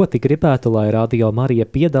Kristus, ļoti gribētu, lai Radio Marija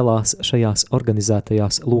piedalās šajās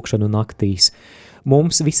organizētajās lūkšanu naktīs.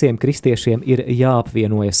 Mums visiem kristiešiem ir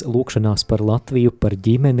jāapvienojas lūkšanās par Latviju, par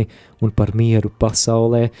ģimeni un par mieru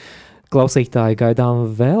pasaulē. Klausītāji, gaidām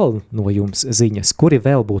vēl no jums ziņas, kuri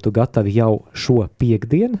vēl būtu gatavi jau šo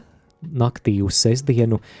piekdienu, naktī uz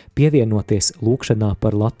sestdienu, pievienoties lūkšanā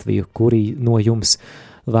par Latviju, kuri no jums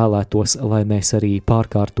vēlētos, lai mēs arī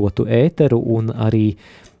pārkārtotu ēteru un arī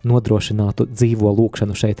nodrošinātu dzīvo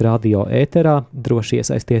lūkšanu šeit radio ēterā, droši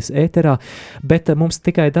iesaisties ēterā, bet mums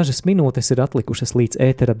tikai dažas minūtes ir atlikušas līdz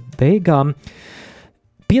ētera beigām.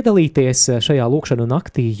 Piedalīties šajā lūkšanu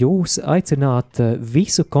naktī jūs aicināt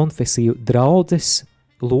visu konfesiju draudzes,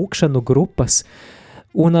 lūkšanu grupas,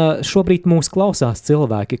 un šobrīd mūs klausās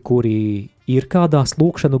cilvēki, kuri ir kādās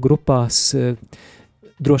lūkšanu grupās,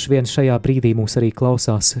 droši vien šajā brīdī mūs arī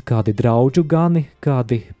klausās kādi draudžu gani,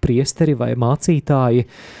 kādi priesteri vai mācītāji,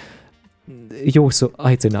 jūsu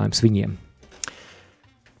aicinājums viņiem.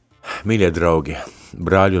 Mīļie draugi,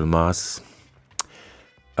 brāļi un māsas,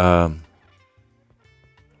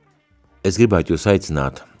 es gribētu jūs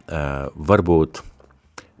aicināt, varbūt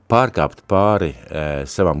pārkāpt pāri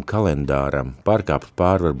savam kalendāram, pārkāpt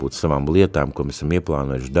pāri varbūt savām lietām, ko mēs esam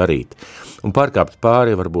ieplānojuši darīt, un pārkāpt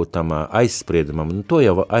pāri varbūt tam aizspriedumam, to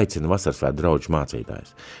jau aicina vasarsvēt draudžu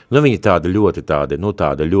mācītājs. Viņi tādi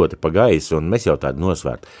ļoti pagaisu, un mēs jau tādi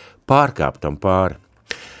nosvērt. Pārkāpt tam pāri.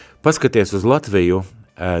 Paskaties uz Latviju,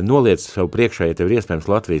 noliec savu priekšā, ja tev ir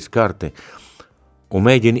iespējams Latvijas karti, un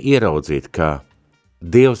mēģini ieraudzīt, ka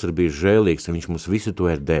Dievs ir bijis žēlīgs, un viņš mums visu to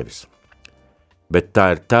ir devis. Bet tā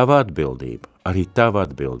ir tava atbildība, arī tava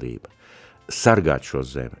atbildība, sargāt šo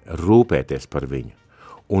zemi, rūpēties par viņu.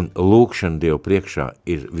 Un lūkšana Dievu priekšā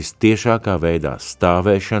ir vistiešākā veidā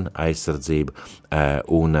stāvēšana, aizsardzība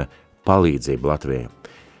un palīdzība Latvijai.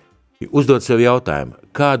 Uzdot sev jautājumu,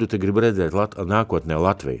 kādu tu gribi redzēt nākotnē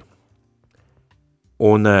Latviju?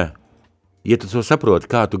 Un, ja tu to saproti,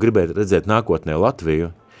 kā tu gribētu redzēt nākotnē Latviju,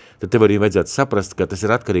 tad tev arī vajadzētu saprast, ka tas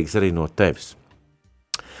ir atkarīgs arī no tevis.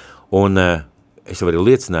 Un es jau arī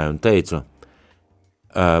liecināju un teicu,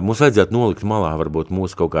 mums vajadzētu nolikt malā varbūt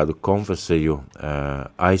mūsu kaut kādu konfesiju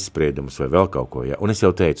aizspriedumus vai vēl kaut ko. Ja? Un es jau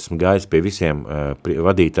teicu, esmu gājis pie visiem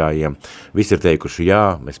vadītājiem, visi ir teikuši jā,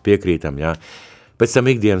 mēs piekrītam, jā. Pēc tam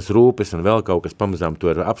ikdienas rūpes un vēl kaut kas pamazām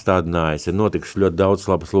to ir apstādinājis, ir notikuši ļoti daudz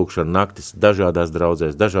labas lūkšana naktis, dažādās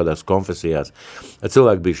draudzēs, dažādās konfesijās.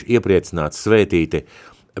 Cilvēki bijuši iepriecināti, svētīti,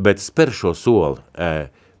 bet spēr šo soli,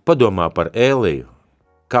 padomā par Ēliju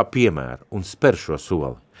kā piemēru un spēr šo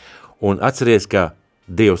soli. Un atceries, ka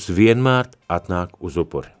Dievs vienmēr atnāk uz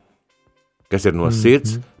upuri, kas ir no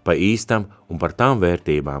sirds pa īstam un par tām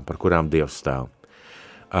vērtībām, par kurām Dievs stāv.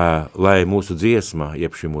 Lai mūsu dziesma,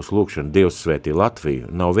 jeb šī mūsu lūkšana Dievs svētī Latviju,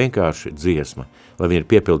 nav vienkārši dziesma, lai viņa ir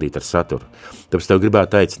piepildīta ar saturu. Tāpēc tev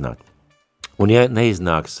gribētu aicināt. Un ja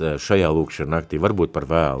neiznāks šajā lūkšana naktī, varbūt par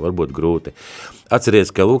vēlu, varbūt grūti,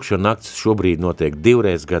 atceries, ka lūkšana naktis šobrīd notiek 2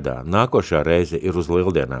 reizes gadā, nākošā reize ir uz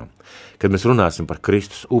Lieldienām, kad mēs runāsim par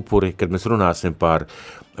Kristus upuri, kad mēs runāsim par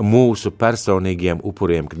mūsu personīgiem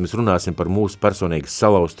upuriem, kad mēs runāsim par mūsu personīgi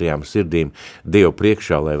salauztajām sirdīm Dievu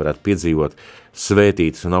priekšā, lai varētu piedzīvot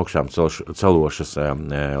svētītas un augšām celošas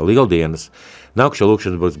Lieldienas. Nākušā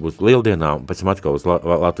lūkšana būs Lieldienā, un pēc tam atkal uz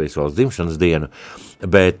Latvijas valsts dzimšanas dienu,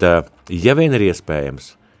 bet, ja vien ir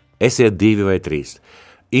iespējams, esiet 2 vai 3.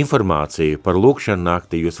 Informāciju par lūkšanu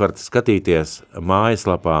nakti jūs varat skatīties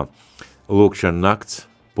mājaslapā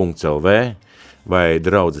lūkšanakts.lv vai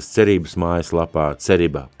draudzes cerības mājaslapā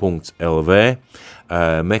cerība.lv,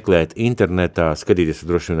 meklēt internetā, skatīties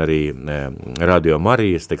droši vien arī Radio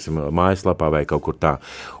Māris, teiksim, mājaslapā vai kaut kur tā.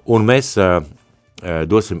 Un mēs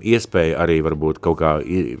dosim iespēju arī varbūt kaut kā,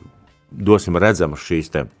 dosim redzamas šīs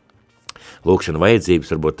te lūkšana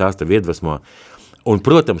vajadzības, varbūt tās tev iedvesmo. Un,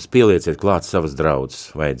 protams, pielieciet klāt savas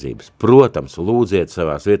draudzes vajadzības. Protams, lūdziet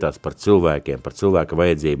savās vietās par cilvēkiem, par cilvēka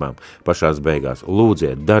vajadzībām pašās beigās.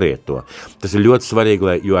 Lūdziet, dariet to. Tas ir ļoti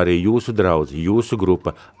svarīgi, jo arī jūsu draudze, jūsu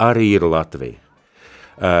grupa arī ir Latvija.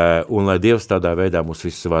 Un lai Dievs tādā veidā mūs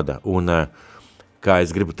visus vada. Un, kā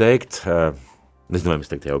es gribu teikt, es domāju,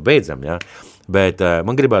 mēs teikt jau beidzam, ja? Bet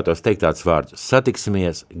man gribētos teikt tāds vārds,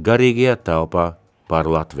 satiksimies garīgajā telpā par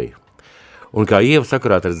Latviju. Un kā Ieva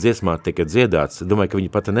sakarātas dziesmā tika dziedāts, domāju, ka viņi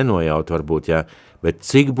pat nenojaut varbūt, jā, bet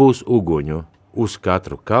cik būs uguņu uz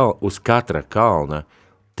katra kalna,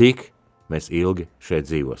 tik mēs ilgi šeit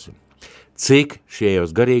dzīvosim. Cik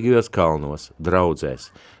šajos garīgajos kalnos,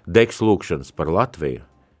 draudzēs, degs lūkšanas par Latviju,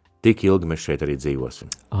 tik ilgi mēs šeit arī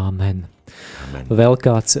dzīvosim. Amen. Amen. Vēl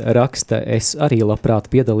kāds raksta, es arī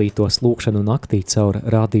labprāt piedalītos lūkšanu naktī caur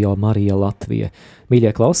Radio Marija Latvija.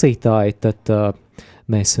 Mīļie klausītāji, tad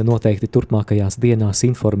mēs noteikti turpmākajās dienās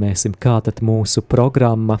informēsim, kā tad mūsu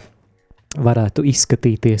programma varētu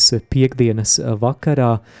izskatīties piektdienas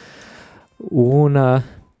vakarā. Un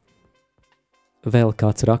vēl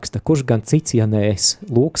kāds raksta, kurš gan cits, ja ne es,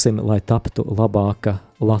 lūksim, lai taptu labāka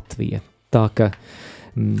Latvija. Tā ka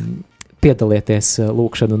piedalieties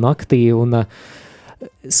lūkšanu naktī un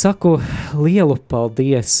saku lielu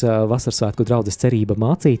paldies Vasarsvētku draudzes cerība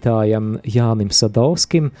mācītājam Jānim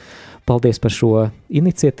Sadovskim. Paldies par šo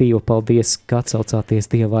iniciatīvu, paldies, ka atsaucāties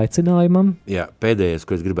Dieva aicinājumam. Jā, pēdējais,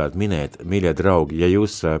 ko es gribētu minēt, mīļie draugi, ja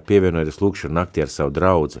jūs pievienojaties lūkšanu naktī ar savu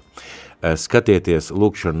draudzi, skatieties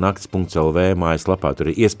lūkšanakts.lv mājaslapā, tur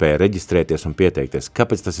ir iespēja reģistrēties un pieteikties.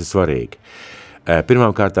 Kāpēc tas ir svarīgi?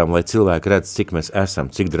 Pirmām kārtām, lai cilvēki redz, cik mēs esam,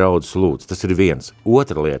 cik draudzes lūdz, tas ir viens.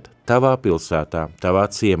 Otra lieta, tavā pilsētā, tavā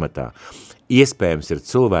ciematā, iespējams ir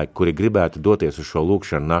cilvēki, kuri gribētu doties uz šo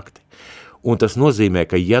lūkšanu nakti. Un tas nozīmē,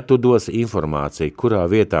 ka ja tu dosi informāciju, kurā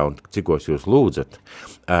vietā un cikos jūs lūdzat,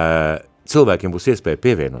 cilvēkiem būs iespēja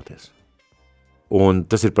pievienoties. Un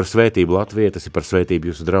tas ir par svētību Latvijai, tas ir par svētību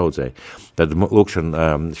jūsu draudzei. Tad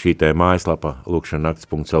šī te mājaslapa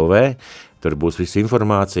lūkšanakts.lv, tur būs visa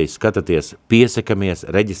informācija, skataties, piesakamies,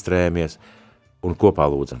 reģistrējamies un kopā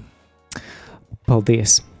lūdzam.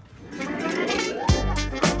 Paldies!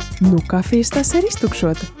 Nu, kafijas tas ir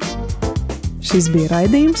iztukšota. Šis bija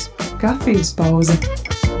raidījums Kafijas pauze.